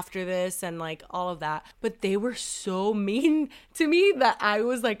friends after this and like all of that. But they were so mean to me that I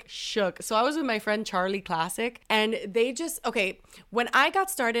was like shook. So I was with my friend Charlie Classic, and they just, okay, when I got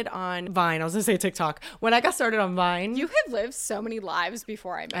started on Vine, I was gonna say TikTok. When I got started on Vine. You have lived so many lives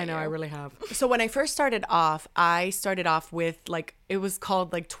before I met you. I know, I really have. So when I first started off, I started off with like, it was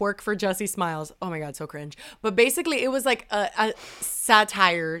called like Twerk for Jessie Smiles. Oh my God, so cringe. But basically it was like a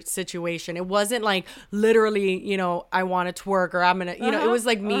satire situation. It wasn't like literally, you know, I want to twerk or I'm going to, you know, it was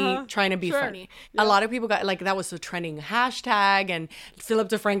like me trying to be funny. Yeah. A lot of people got like, that was a trending hashtag, and Philip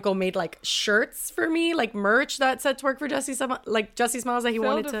DeFranco made like shirts for me, like merch that said Twerk for Jessie Smiles, like Jessie Smiles that he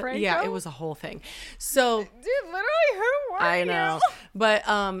wanted to. Yeah, it was a whole thing. So dude, literally who were I know. But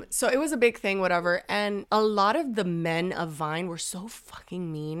so it was a big thing, whatever. And a lot of the men of Vine were so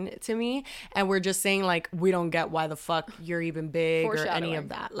fucking mean to me, and we're just saying like, we don't get why the fuck you're even big or any of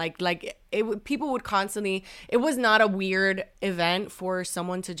that. Like people would constantly, it was not a weird event for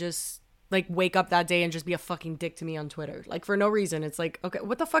someone to just like wake up that day and just be a fucking dick to me on Twitter, like for no reason. It's like, okay,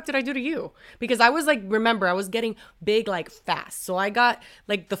 what the fuck did I do to you? Because I was like, remember, I was getting big like fast. So I got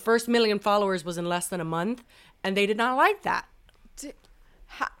like the first 1 million followers was in less than a month, and they did not like that.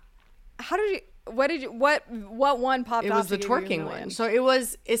 How did you, what one popped off? It was the twerking one. So it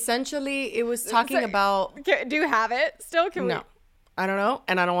was essentially, it was talking about. Do you have it still? Can we? No, I don't know.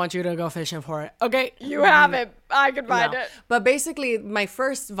 And I don't want you to go fishing for it. Okay. You have it. I can find it. But basically my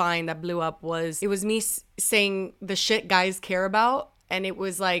first Vine that blew up was, it was me saying the shit guys care about. And it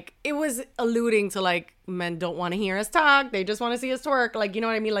was like, it was alluding to like, men don't want to hear us talk. They just want to see us twerk. Like, you know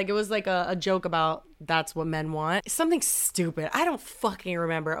what I mean? Like, it was like a joke about that's what men want. Something stupid. I don't fucking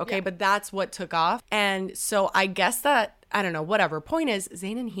remember. Okay. Yeah. But that's what took off. And so I guess that, I don't know, whatever. Point is,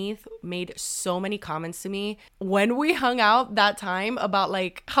 Zayn and Heath made so many comments to me when we hung out that time about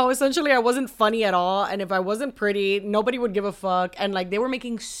like how essentially I wasn't funny at all. And if I wasn't pretty, nobody would give a fuck. And like, they were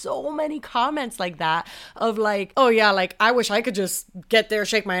making so many comments like that of like, oh yeah, like I wish I could just get there,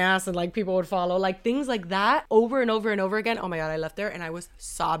 shake my ass, and like people would follow. Like things like that over and over and over again. Oh my God, I left there and I was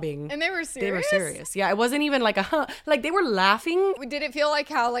sobbing. And they were serious? They were serious. Yeah, it wasn't even like like they were laughing. Did it feel like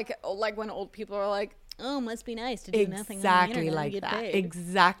how like when old people are like, oh, must be nice to do nothing on the internet like and get that. paid.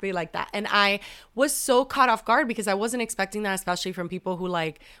 Exactly like that. And I was so caught off guard because I wasn't expecting that, especially from people who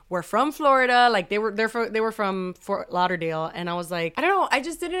like were from Florida. Like they were from Fort Lauderdale, and I was like, I don't know, I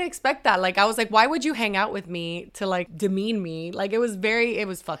just didn't expect that. Like I was like, why would you hang out with me to like demean me? Like it was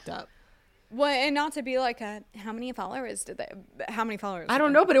fucked up. Well, and not to be like, how many followers? I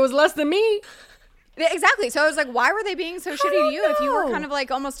don't know, but it was less than me. Exactly. So I was like, why were they being so shitty to you if you were kind of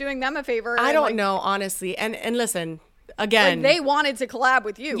like almost doing them a favor? I don't know, honestly. And listen, again, like they wanted to collab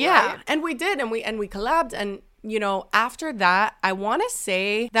with you. Yeah, right? and we did, and we collabed, and you know, after that, I want to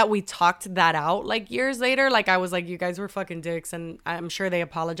say that we talked that out like years later. Like I was like, you guys were fucking dicks, and I'm sure they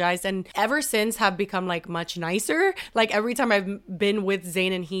apologized, and ever since have become like much nicer. Like every time I've been with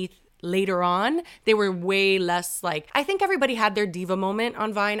Zayn and Heath later on, they were way less like, I think everybody had their diva moment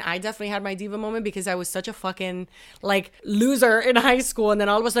on Vine. I definitely had my diva moment because I was such a fucking like loser in high school, and then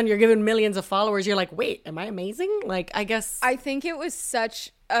all of a sudden you're given millions of followers. You're like, wait, am I amazing? Like, I guess I think it was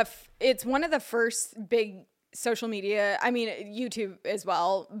such it's one of the first big social media, I mean YouTube as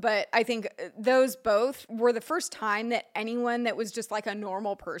well, but I think those both were the first time that anyone that was just like a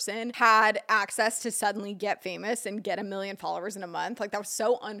normal person had access to suddenly get famous and get 1 million followers in a month. Like that was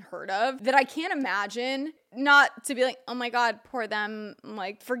so unheard of that I can't imagine, not to be like, oh my God, poor them,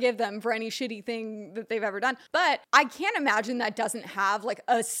 like forgive them for any shitty thing that they've ever done, but I can't imagine that doesn't have like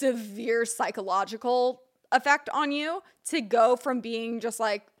a severe psychological effect on you to go from being just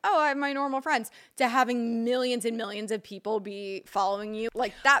like, oh, I have my normal friends, to having millions and millions of people be following you.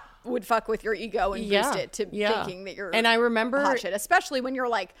 Like that would fuck with your ego and boost it to thinking that you're, and I remember hot shit, especially when you're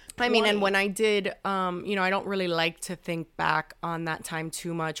like 20. I mean, and when I did, you know, I don't really like to think back on that time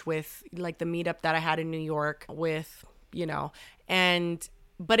too much with like the meetup that I had in New York with, you know,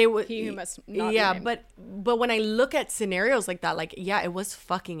 but it was, he who must not be named. but when I look at scenarios like that, like, yeah, it was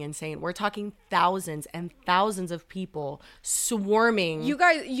fucking insane. We're talking thousands and thousands of people swarming.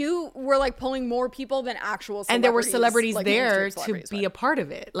 You were like pulling more people than actual celebrities. And there were celebrities like there to be a part of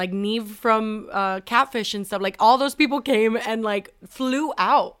it. Like Neve from Catfish and stuff. Like all those people came and like flew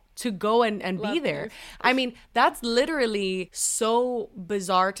out to go and be there. I mean, that's literally so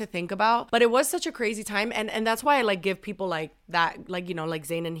bizarre to think about, but it was such a crazy time. And that's why I like give people like that, like, you know, like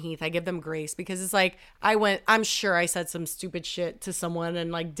Zayn and Heath, I give them grace because it's like, I'm sure I said some stupid shit to someone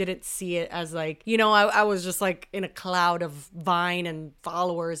and like didn't see it as like, you know, I was just like in a cloud of Vine and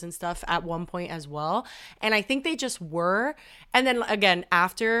followers and stuff at one point as well. And I think they just were. And then again,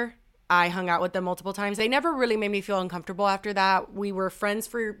 after I hung out with them multiple times. They never really made me feel uncomfortable after that. We were friends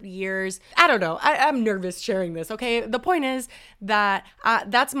for years. I don't know. I'm nervous sharing this, okay? The point is that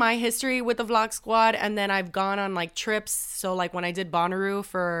that's my history with the Vlog Squad. And then I've gone on like trips. So like when I did Bonnaroo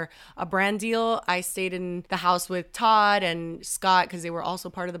for a brand deal, I stayed in the house with Todd and Scott because they were also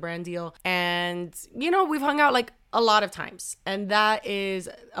part of the brand deal. And, you know, we've hung out like a lot of times. And that is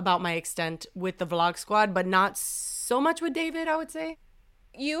about my extent with the Vlog Squad, but not so much with David, I would say.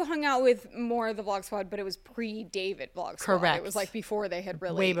 You hung out with more of the Vlog Squad, but it was pre-David Vlog Squad. Correct. It was like before they had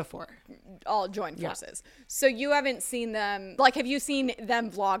really... Way before. All joined forces. Yeah. So you haven't seen them... Like, have you seen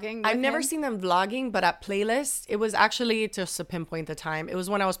them vlogging? I've never seen them vlogging, but at Playlist, it was actually, just to pinpoint the time, it was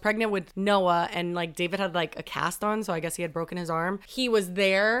when I was pregnant with Noah and like David had like a cast on, so I guess he had broken his arm. He was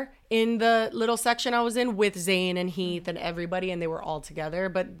there in the little section I was in with Zayn and Heath and everybody, and they were all together,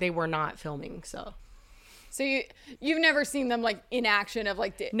 but they were not filming, so... So you've never seen them like in action of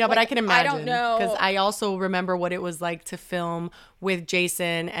like... No, but I can imagine. I don't know. Because I also remember what it was like to film with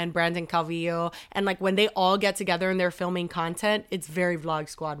Jason and Brandon Calvillo. And like when they all get together and they're filming content, it's very Vlog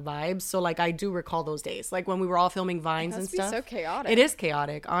Squad vibes. So like I do recall those days. Like when we were all filming Vines and stuff. It must be so chaotic. It is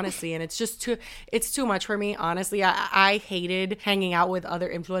chaotic, honestly. And it's just too much for me, honestly. I hated hanging out with other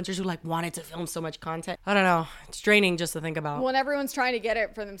influencers who like wanted to film so much content. I don't know. It's draining just to think about. Well, and everyone's trying to get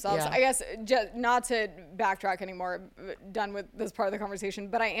it for themselves. Yeah. I guess just not to backtrack anymore, done with this part of the conversation,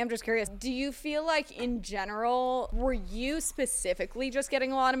 but I am just curious, do you feel like in general were you specifically just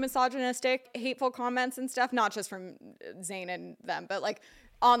getting a lot of misogynistic hateful comments and stuff, not just from Zayn and them, but like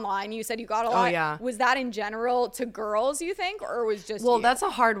online? You said you got a lot. Yeah. Was that in general to girls, you think, or was just well you? That's a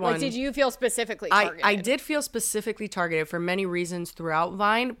hard one. Like, did you feel specifically targeted? I did feel specifically targeted for many reasons throughout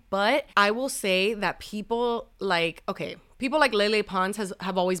Vine, but I will say that people like Lele Pons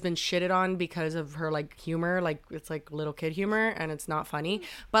have always been shitted on because of her like humor, like it's like little kid humor and it's not funny.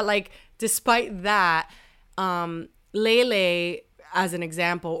 But like despite that, Lele as an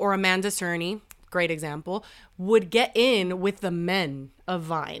example, or Amanda Cerny, great example, would get in with the men of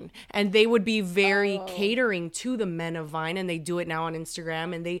Vine, and they would be very catering to the men of Vine, and they do it now on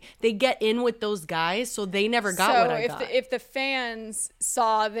Instagram, and they get in with those guys, so they never got what I got. So if the fans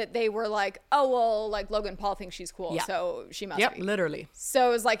saw that they were like, oh well, like Logan Paul thinks she's cool, so she must be. Yep, literally. So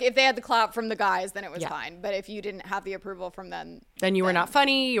it was like if they had the clout from the guys, then it was fine, but if you didn't have the approval from them, then you were not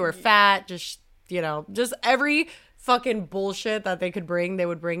funny, you were fat, just every fucking bullshit that they could bring, they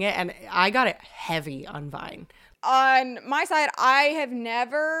would bring it, and I got it heavy on Vine. On my side, I have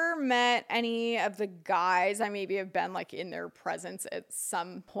never met any of the guys. I maybe have been like in their presence at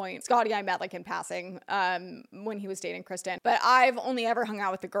some point. Scotty I met like in passing when he was dating Kristen. But I've only ever hung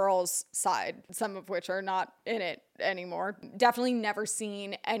out with the girls' side, some of which are not in it anymore. Definitely never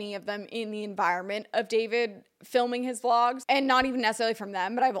seen any of them in the environment of David filming his vlogs. And not even necessarily from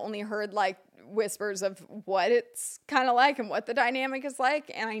them, but I've only heard like whispers of what it's kind of like and what the dynamic is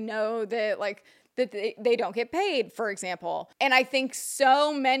like. And I know that like that they don't get paid, for example. And I think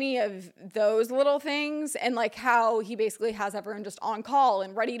so many of those little things, and like how he basically has everyone just on call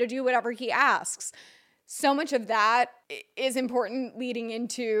and ready to do whatever he asks, so much of that is important leading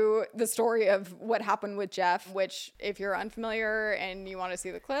into the story of what happened with Jeff, which if you're unfamiliar and you want to see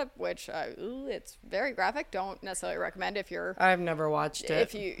the clip, which it's very graphic, don't necessarily recommend if you're... I've never watched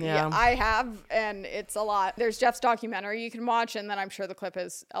it. I have, and it's a lot. There's Jeff's documentary you can watch, and then I'm sure the clip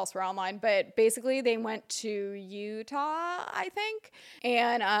is elsewhere online, but basically they went to Utah, I think,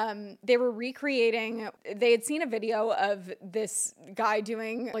 and they were recreating... They had seen a video of this guy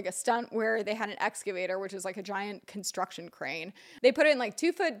doing like a stunt where they had an excavator, which is like a giant construction crane. They put it in like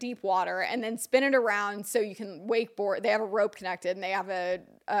 2 foot deep water and then spin it around so you can wakeboard. They have a rope connected and they have a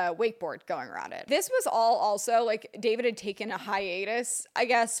wakeboard going around it. This was all also like David had taken a hiatus, I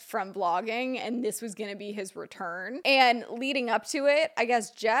guess, from vlogging, and this was going to be his return. And leading up to it, I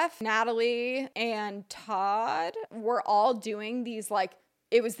guess Jeff, Natalie, and Todd were all doing these like,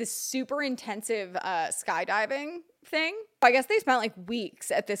 it was this super intensive skydiving thing. I guess they spent like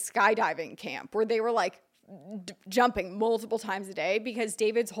weeks at this skydiving camp where they were like jumping multiple times a day, because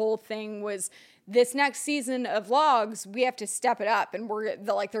David's whole thing was this next season of vlogs, we have to step it up, and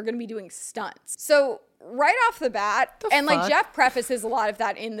they're going to be doing stunts. So right off the bat, like Jeff prefaces a lot of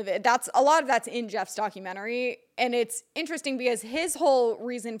that in that's in Jeff's documentary. And it's interesting because his whole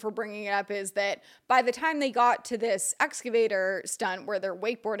reason for bringing it up is that by the time they got to this excavator stunt where they're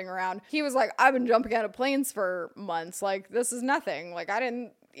wakeboarding around, he was like, I've been jumping out of planes for months. Like, this is nothing. Like, I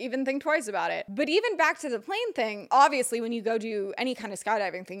didn't even think twice about it. But even back to the plane thing, obviously when you go do any kind of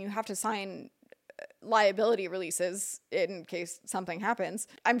skydiving thing, you have to sign liability releases in case something happens.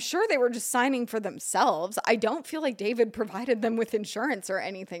 I'm sure they were just signing for themselves. I don't feel like David provided them with insurance or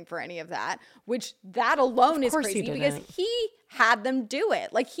anything for any of that, which that alone is crazy because he had them do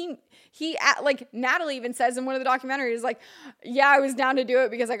it. Like like Natalie even says in one of the documentaries, like, yeah, I was down to do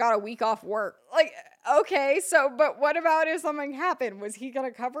it because I got a week off work. Like, okay, so, but what about if something happened? Was he going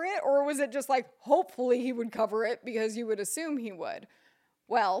to cover it? Or was it just like, hopefully he would cover it because you would assume he would?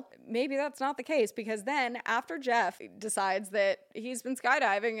 Well, maybe that's not the case, because then after Jeff decides that he's been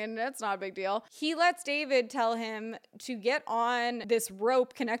skydiving and that's not a big deal, he lets David tell him to get on this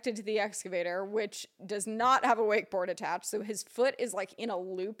rope connected to the excavator, which does not have a wakeboard attached. So his foot is like in a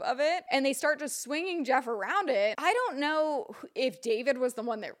loop of it, and they start just swinging Jeff around it. I don't know if David was the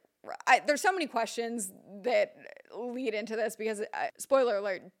one that there's so many questions that lead into this because, spoiler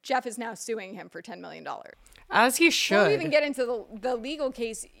alert, Jeff is now suing him for $10 million. As he should. Before we even get into the legal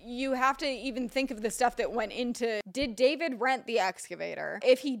case, you have to even think of the stuff that went into, did David rent the excavator?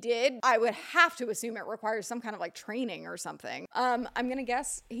 If he did, I would have to assume it requires some kind of like training or something. I'm going to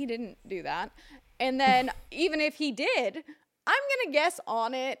guess he didn't do that. And then even if he did, I'm going to guess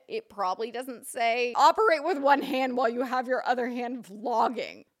on it, it probably doesn't say operate with one hand while you have your other hand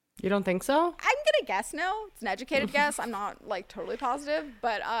vlogging. You don't think so? I'm going to guess no. It's an educated guess. I'm not like totally positive,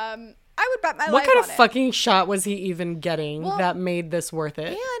 but I would bet my life on it. What kind of fucking shot was he even getting that made this worth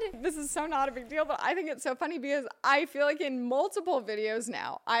it? And this is so not a big deal, but I think it's so funny because I feel like in multiple videos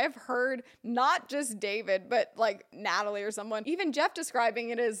now, I have heard not just David, but like Natalie or someone, even Jeff describing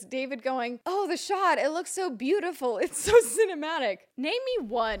it as David going, oh, the shot, it looks so beautiful. It's so cinematic. Name me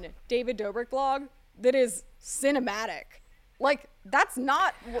one David Dobrik vlog that is cinematic. Like, that's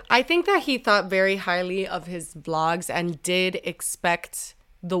not... I think that he thought very highly of his vlogs and did expect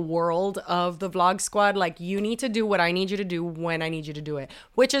the world of the vlog squad. Like, you need to do what I need you to do when I need you to do it,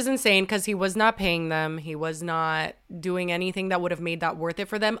 which is insane because he was not paying them. He was not doing anything that would have made that worth it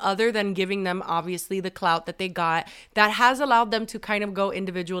for them, other than giving them obviously the clout that they got that has allowed them to kind of go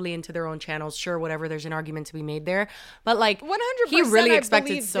individually into their own channels. Sure, whatever, there's an argument to be made there, but like 100% he really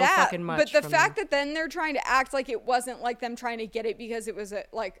expected so fucking much. But the fact that then they're trying to act like it wasn't like them trying to get it because it was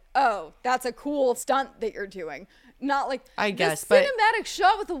like, oh, that's a cool stunt that you're doing. Not like, I guess, but cinematic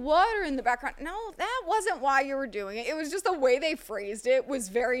shot with the water in the background. No, that wasn't why you were doing it. It was just the way they phrased it was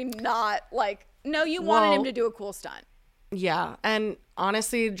very not like, no, you wanted him to do a cool stunt. Yeah. And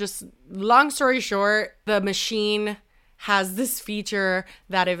honestly, just long story short, the machine has this feature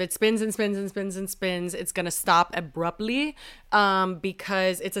that if it spins and spins and spins and spins, it's going to stop abruptly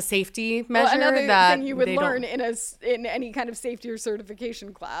because it's a safety measure. Well, another thing you would learn in any kind of safety or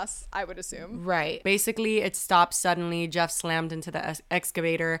certification class, I would assume. Right. Basically, it stops suddenly. Jeff slammed into the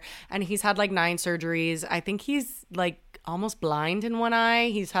excavator and he's had like 9 surgeries. I think he's like almost blind in one eye.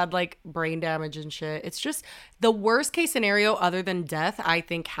 He's had like brain damage and shit. It's just the worst case scenario other than death, I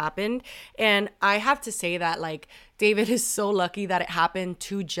think, happened. And I have to say that like David is so lucky that it happened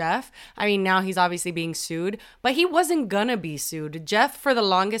to Jeff. I mean, now he's obviously being sued, but he wasn't gonna be sued. Jeff, for the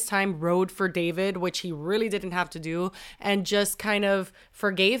longest time, rode for David, which he really didn't have to do, and just kind of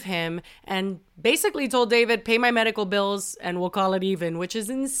forgave him and basically told David, pay my medical bills and we'll call it even, which is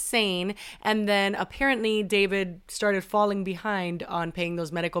insane. And then apparently David started falling behind on paying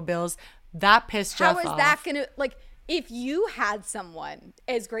those medical bills. That pissed Jeff off. How is that gonna, like, if you had someone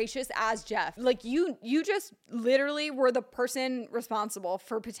as gracious as Jeff, like you just literally were the person responsible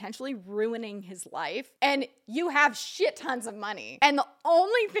for potentially ruining his life, and you have shit tons of money, and the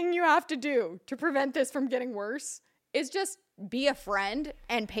only thing you have to do to prevent this from getting worse is just be a friend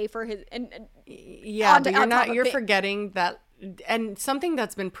and pay for his but you're forgetting that. And something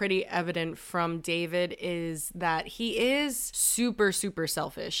that's been pretty evident from David is that he is super, super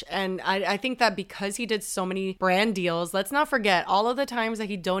selfish. And I think that because he did so many brand deals, let's not forget all of the times that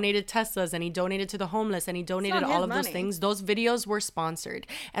he donated Teslas and he donated to the homeless and he donated all of those things. Those videos were sponsored.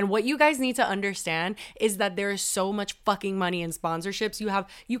 And what you guys need to understand is that there is so much fucking money in sponsorships.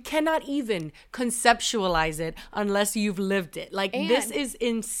 You cannot even conceptualize it unless you've lived it. Like, this is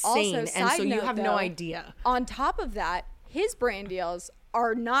insane. Also, and so you have no though, idea. On top of that, his brand deals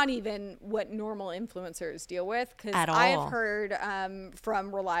are not even what normal influencers deal with, because I've heard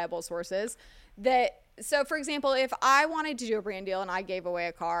from reliable sources that, so for example, if I wanted to do a brand deal and I gave away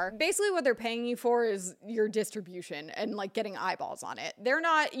a car, basically what they're paying you for is your distribution and like getting eyeballs on it. They're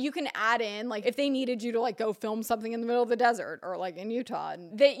not, you can add in, like if they needed you to like go film something in the middle of the desert or like in Utah,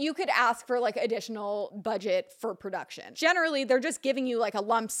 that you could ask for like additional budget for production. Generally, they're just giving you like a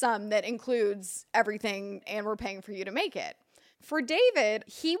lump sum that includes everything and we're paying for you to make it. For David,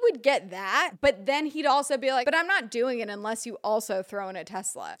 he would get that, but then he'd also be like, but I'm not doing it unless you also throw in a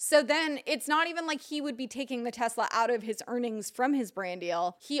Tesla. So then it's not even like he would be taking the Tesla out of his earnings from his brand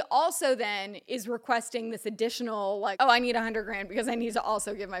deal. He also then is requesting this additional, like, oh, I need $100,000 because I need to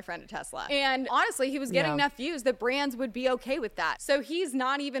also give my friend a Tesla. And honestly, he was getting enough views that brands would be okay with that. So he's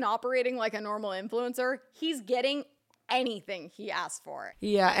not even operating like a normal influencer. He's getting anything he asked for.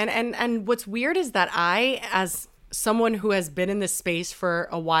 Yeah, and what's weird is that I, as someone who has been in this space for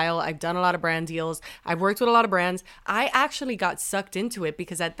a while, I've done a lot of brand deals, I've worked with a lot of brands, I actually got sucked into it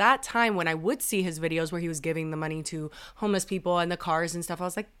because at that time when I would see his videos where he was giving the money to homeless people and the cars and stuff, I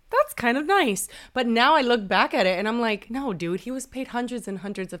was like, that's kind of nice. But now I look back at it and I'm like, no, dude, he was paid hundreds and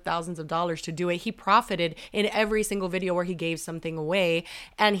hundreds of thousands of dollars to do it. He profited in every single video where he gave something away.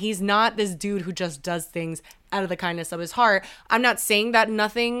 And he's not this dude who just does things out of the kindness of his heart. I'm not saying that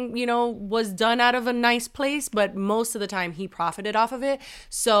nothing, was done out of a nice place, but most of the time he profited off of it.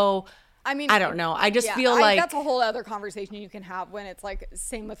 So I mean, I don't know. I just feel like that's a whole other conversation you can have when it's like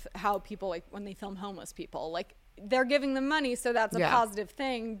same with how people, like when they film homeless people, like they're giving them money, so that's a positive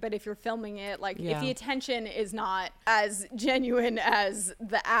thing. But if you're filming it, like if the attention is not as genuine as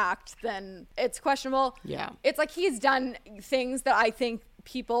the act, then it's questionable. Yeah. It's like he's done things that I think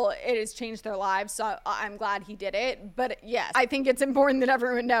it has changed their lives, so I'm glad he did it. But yes, I think it's important that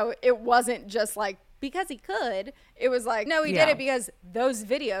everyone know it wasn't just like because he could. It was like, no, he did it because those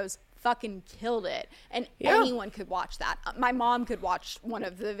videos fucking killed it, and anyone could watch that. My mom could watch one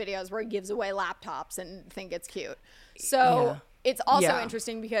of the videos where he gives away laptops and think it's cute. So it's also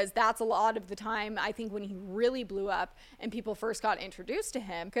interesting because that's a lot of the time, I think, when he really blew up and people first got introduced to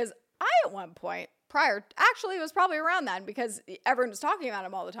him. Because I, at one point actually it was probably around then, because everyone was talking about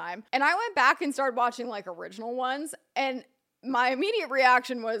him all the time, and I went back and started watching like original ones, and my immediate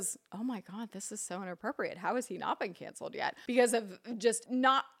reaction was, oh my God, this is so inappropriate. How has he not been canceled yet? Because of just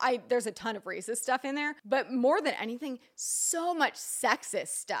there's a ton of racist stuff in there, but more than anything, so much sexist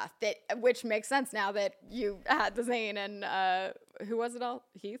stuff which makes sense now that you had the Zayn and, who was it all?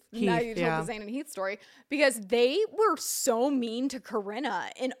 Heath? Now you told the Zayn and Heath story, because they were so mean to Corinna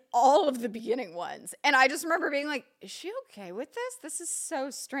in all of the beginning ones. And I just remember being like, is she okay with this? This is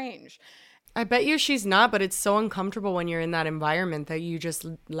so strange. I bet you she's not, but it's so uncomfortable when you're in that environment that you just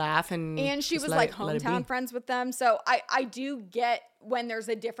laugh and she was like hometown friends with them. So I do get when there's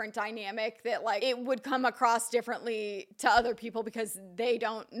a different dynamic that like it would come across differently to other people because they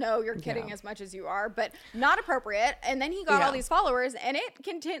don't know you're kidding as much as you are, but not appropriate. And then he got all these followers, and it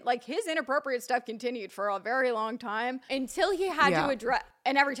continued, like his inappropriate stuff continued for a very long time until he had to address.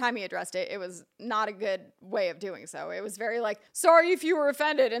 And every time he addressed it, it was not a good way of doing so. It was very like, sorry if you were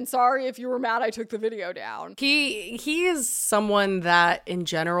offended and sorry if you were mad I took the video down. He is someone that in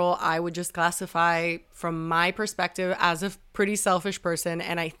general I would just classify from my perspective as a pretty selfish person.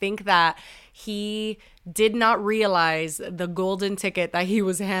 And I think that he did not realize the golden ticket that he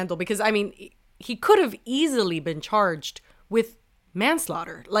was handled, because I mean, he could have easily been charged with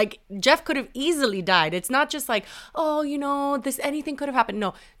manslaughter. Like Jeff could have easily died. It's not just like, oh, anything could have happened.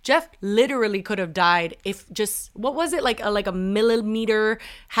 No, Jeff literally could have died if just, what was it, like a millimeter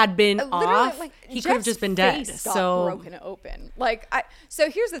had been off. Like, he could have just been dead. So broken open. So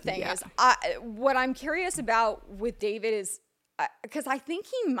here's the thing: is what I'm curious about with David is, because I think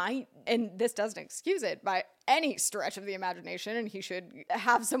he might, and this doesn't excuse it by any stretch of the imagination, and he should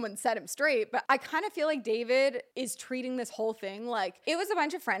have someone set him straight, but I kind of feel like David is treating this whole thing like it was a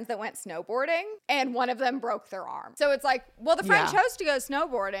bunch of friends that went snowboarding and one of them broke their arm. So it's like, well, the friend chose to go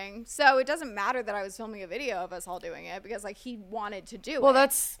snowboarding, so it doesn't matter that I was filming a video of us all doing it because like he wanted to do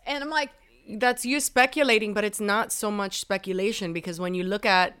it. And I'm like, that's you speculating, but it's not so much speculation, because when you look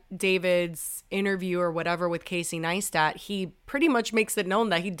at David's interview or whatever with Casey Neistat, he pretty much makes it known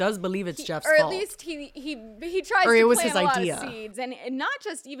that he does believe it's Jeff's fault. Or at least he tries to plant a lot of seeds. And not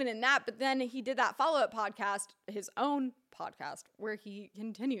just even in that, but then he did that follow-up podcast, his own podcast, where he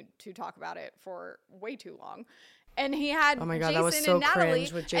continued to talk about it for way too long. And he had Jason that was so and Natalie.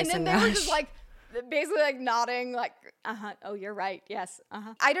 Cringe with Jason and then they were just like, basically like nodding like, oh, you're right, yes,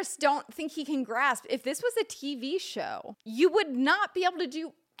 I just don't think he can grasp, if this was a TV show, you would not be able to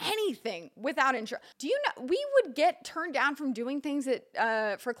do anything without insurance. Do you know, we would get turned down from doing things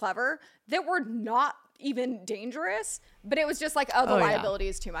for Clever that were not even dangerous, but it was just like, the liability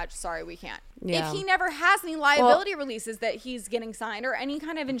is too much, sorry, we can't. If he never has any liability releases that he's getting signed, or any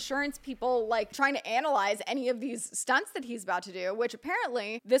kind of insurance people like trying to analyze any of these stunts that he's about to do, which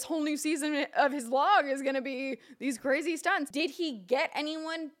apparently this whole new season of his vlog is going to be these crazy stunts. Did he get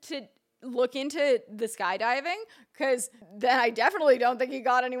anyone to look into the skydiving, because then I definitely don't think he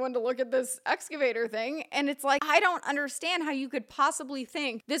got anyone to look at this excavator thing. And it's like, I don't understand how you could possibly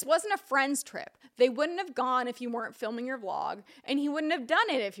think this wasn't a friend's trip. They wouldn't have gone if you weren't filming your vlog, and he wouldn't have done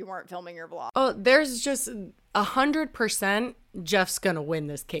it if you weren't filming your vlog. Oh, there's just 100% Jeff's gonna win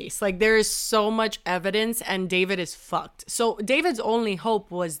this case. Like, there is so much evidence, and David is fucked. So David's only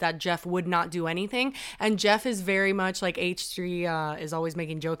hope was that Jeff would not do anything, and Jeff is very much like H3 is always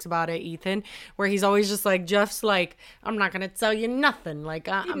making jokes about it, Ethan, where he's always just like, Jeff's like, I'm not gonna tell you nothing, like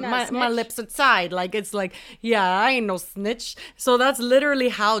my lips aside, like it's like, yeah, I ain't no snitch. So that's literally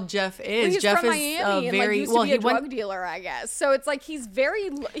how Jeff is. Well, he's Jeff from is Miami and very like, used to be a drug dealer, I guess. So it's like he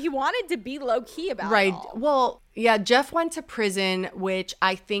wanted to be low key about it all. Well, yeah, Jeff went to prison, which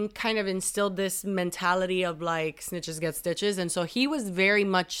I think kind of instilled this mentality of like snitches get stitches. And so he was very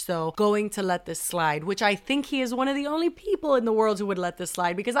much so going to let this slide, which I think he is one of the only people in the world who would let this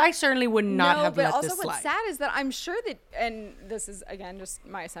slide, because I certainly would not have let this slide. But also what's sad is that I'm sure that, and this is again just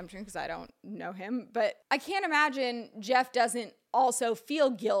my assumption because I don't know him, but I can't imagine Jeff doesn't also feel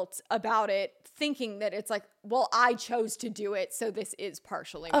guilt about it, thinking that it's like, well, I chose to do it, so this is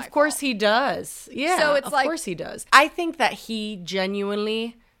partially my fault. Of course he does. Yeah, so it's of like, course he does. I think that he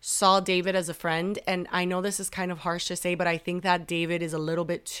genuinely saw David as a friend, and I know this is kind of harsh to say, but I think that David is a little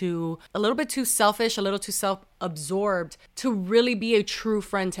bit too selfish, a little too self-absorbed to really be a true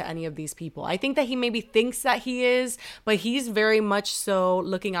friend to any of these people. I think that he maybe thinks that he is, but he's very much so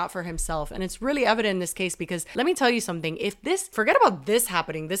looking out for himself, and it's really evident in this case, because let me tell you something, forget about this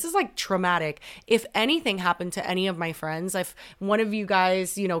happening, this is like traumatic. If anything happened to any of my friends, if one of you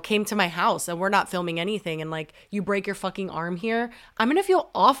guys, came to my house and we're not filming anything and like you break your fucking arm here, I'm gonna feel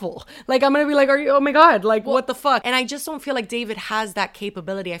awful. Like, I'm gonna be like, oh my God, like, what the fuck? And I just don't feel like David has that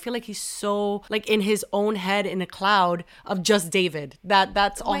capability. I feel like he's so like in his own head in a cloud of just David.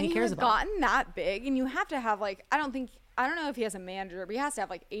 That's all he cares about. When you've gotten that big, and you have to have like, I don't know if he has a manager, but he has to have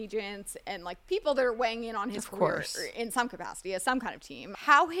like agents and like people that are weighing in on his career in some capacity as some kind of team.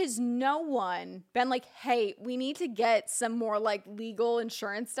 How has no one been like, hey, we need to get some more like legal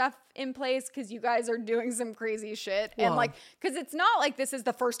insurance stuff in place because you guys are doing some crazy shit? Whoa. And like, because it's not like this is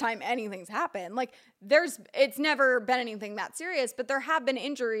the first time anything's happened. Like, it's never been anything that serious, but there have been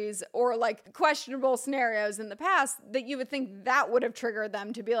injuries or like questionable scenarios in the past that you would think that would have triggered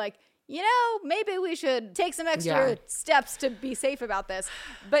them to be like, maybe we should take some extra steps to be safe about this.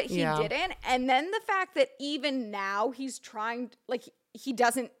 But he didn't. And then the fact that even now he's trying, like, he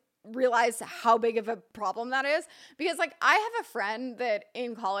doesn't realize how big of a problem that is, because like I have a friend that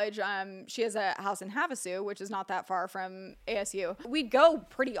in college she has a house in Havasu, which is not that far from ASU. We'd go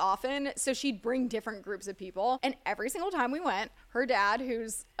pretty often, so she'd bring different groups of people, and every single time we went, her dad,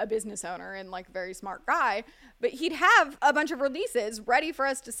 who's a business owner and like very smart guy, but he'd have a bunch of releases ready for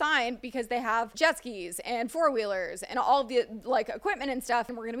us to sign because they have jet skis and four-wheelers and all the like equipment and stuff,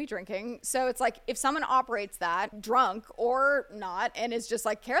 and we're gonna be drinking. So it's like if someone operates that drunk or not and is just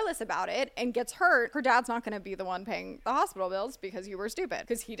like careless about it and gets hurt, her dad's not going to be the one paying the hospital bills because you were stupid,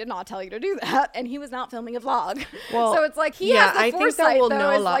 because he did not tell you to do that and he was not filming a vlog. Well, so it's like he has the foresight though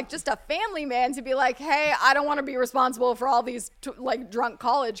as like just a family man to be like, hey, I don't want to be responsible for all these like drunk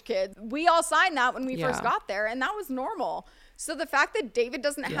college kids. We all signed that when we first got there, and that was normal. So the fact that David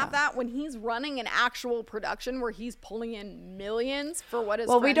doesn't have that when he's running an actual production where he's pulling in millions for what his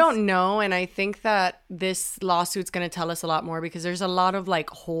friends... we don't know, and I think that this lawsuit's going to tell us a lot more, because there's a lot of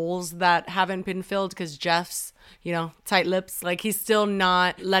like holes that haven't been filled because Jeff's, tight lips. Like, he's still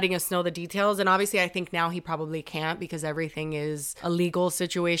not letting us know the details, and obviously I think now he probably can't because everything is a legal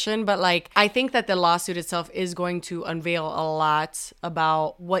situation. But like, I think that the lawsuit itself is going to unveil a lot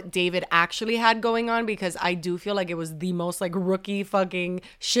about what David actually had going on, because I do feel like it was the most like rookie fucking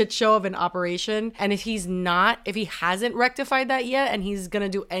shit show of an operation. And if he hasn't rectified that yet and he's gonna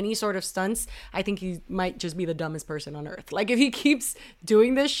do any sort of stunts, I think he might just be the dumbest person on earth. Like, if he keeps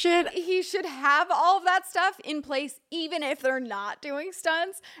doing this shit, he should have all of that stuff in place even if they're not doing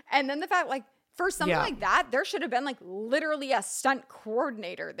stunts. And then the fact, like, for something like that, there should have been like literally a stunt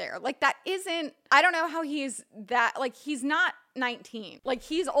coordinator there. Like, that isn't, I don't know how he's that, like, he's not 19. Like,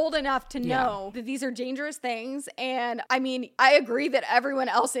 he's old enough to know that these are dangerous things. And I mean, I agree that everyone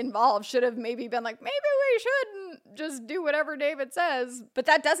else involved should have maybe been like, maybe we shouldn't just do whatever David says. But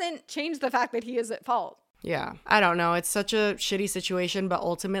that doesn't change the fact that he is at fault. Yeah, I don't know. It's such a shitty situation, but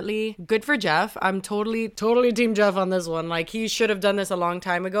ultimately, good for Jeff. I'm totally team Jeff on this one. Like, he should have done this a long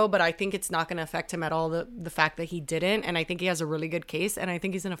time ago, but I think it's not going to affect him at all, the fact that he didn't. And I think he has a really good case, and I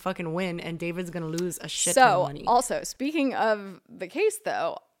think he's going to fucking win, and David's going to lose a shit ton of money. Also, speaking of the case,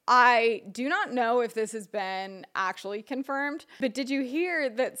 though, I do not know if this has been actually confirmed, but did you hear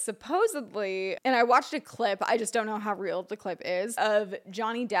that supposedly, and I watched a clip, I just don't know how real the clip is, of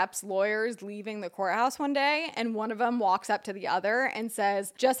Johnny Depp's lawyers leaving the courthouse one day, and one of them walks up to the other and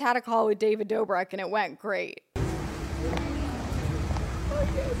says, just had a call with David Dobrik and it went great. I'm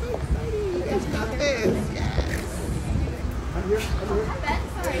here.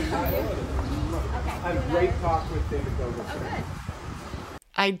 I had great talk with David Dobrik. Oh, good.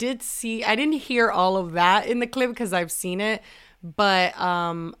 I didn't hear all of that in the clip because I've seen it, but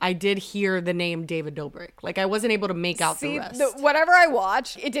I did hear the name David Dobrik. Like, I wasn't able to make out the rest. Whatever I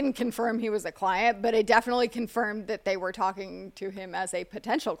watched, it didn't confirm he was a client, but it definitely confirmed that they were talking to him as a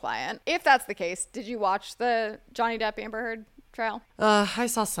potential client. If that's the case, did you watch the Johnny Depp Amber Heard trial? I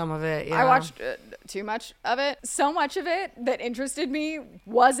saw some of it. Yeah. I watched too much of it. So much of it that interested me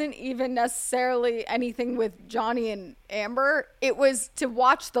wasn't even necessarily anything with Johnny and Amber. It was to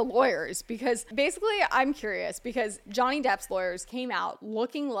watch the lawyers, because basically I'm curious because Johnny Depp's lawyers came out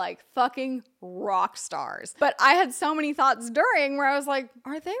looking like fucking rock stars. But I had so many thoughts during where I was like,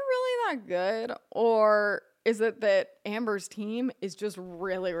 are they really that good? Or is it that Amber's team is just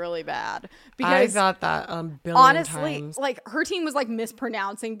really, really bad? Because I thought that billion honestly, times. like, her team was like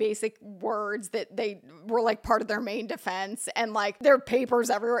mispronouncing basic words that they were like part of their main defense, and like their papers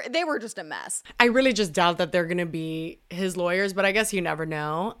everywhere. They were just a mess. I really just doubt that they're gonna be his lawyers, but I guess you never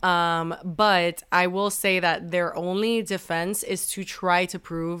know. But I will say that their only defense is to try to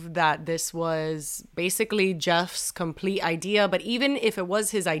prove that this was basically Jeff's complete idea. But even if it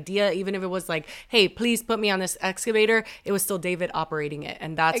was his idea, even if it was like, hey, please put me on this excavator, it was still David operating it,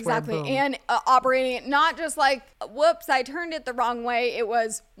 and that's exactly. where boom. And operating it, not just like, whoops, I turned it the wrong way. It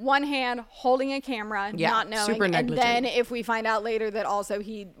was one hand holding a camera, not knowing. Super negligent. And then if we find out later that also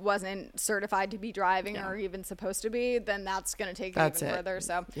he wasn't certified to be driving or even supposed to be, then that's going to take it even further.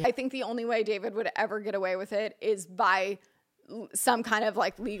 So I think the only way David would ever get away with it is by some kind of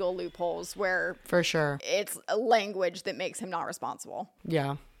like legal loopholes where for sure it's a language that makes him not responsible.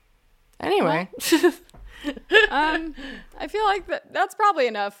 Yeah. Anyway. I feel like that's probably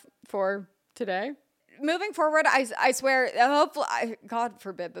enough for today. Moving forward, I swear, hopefully, God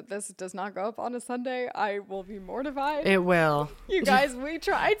forbid that this does not go up on a Sunday. I will be mortified. It will. You guys, we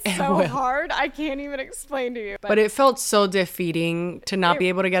tried so hard. I can't even explain to you. But it felt so defeating to not be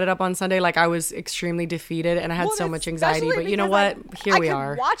able to get it up on Sunday. Like, I was extremely defeated and I had so much anxiety. But you know what? Here we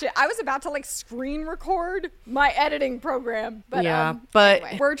are. Watch it. I was about to like screen record my editing program. But but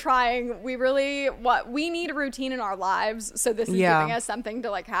anyway, we're trying. We really we need a routine in our lives. So this is giving us something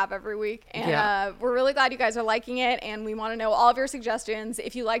to like have every week. And we're really glad you guys are liking it, and we want to know all of your suggestions.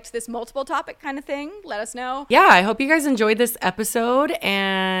 If you liked this multiple topic kind of thing, let us know. Yeah, I hope you guys enjoyed this episode,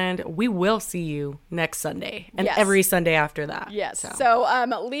 and we will see you next Sunday and every Sunday after that. Yes. So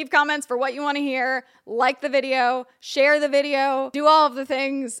leave comments for what you want to hear, like the video, share the video, do all of the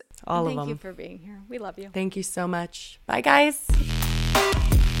things. All of them. Thank you for being here. We love you. Thank you so much. Bye, guys.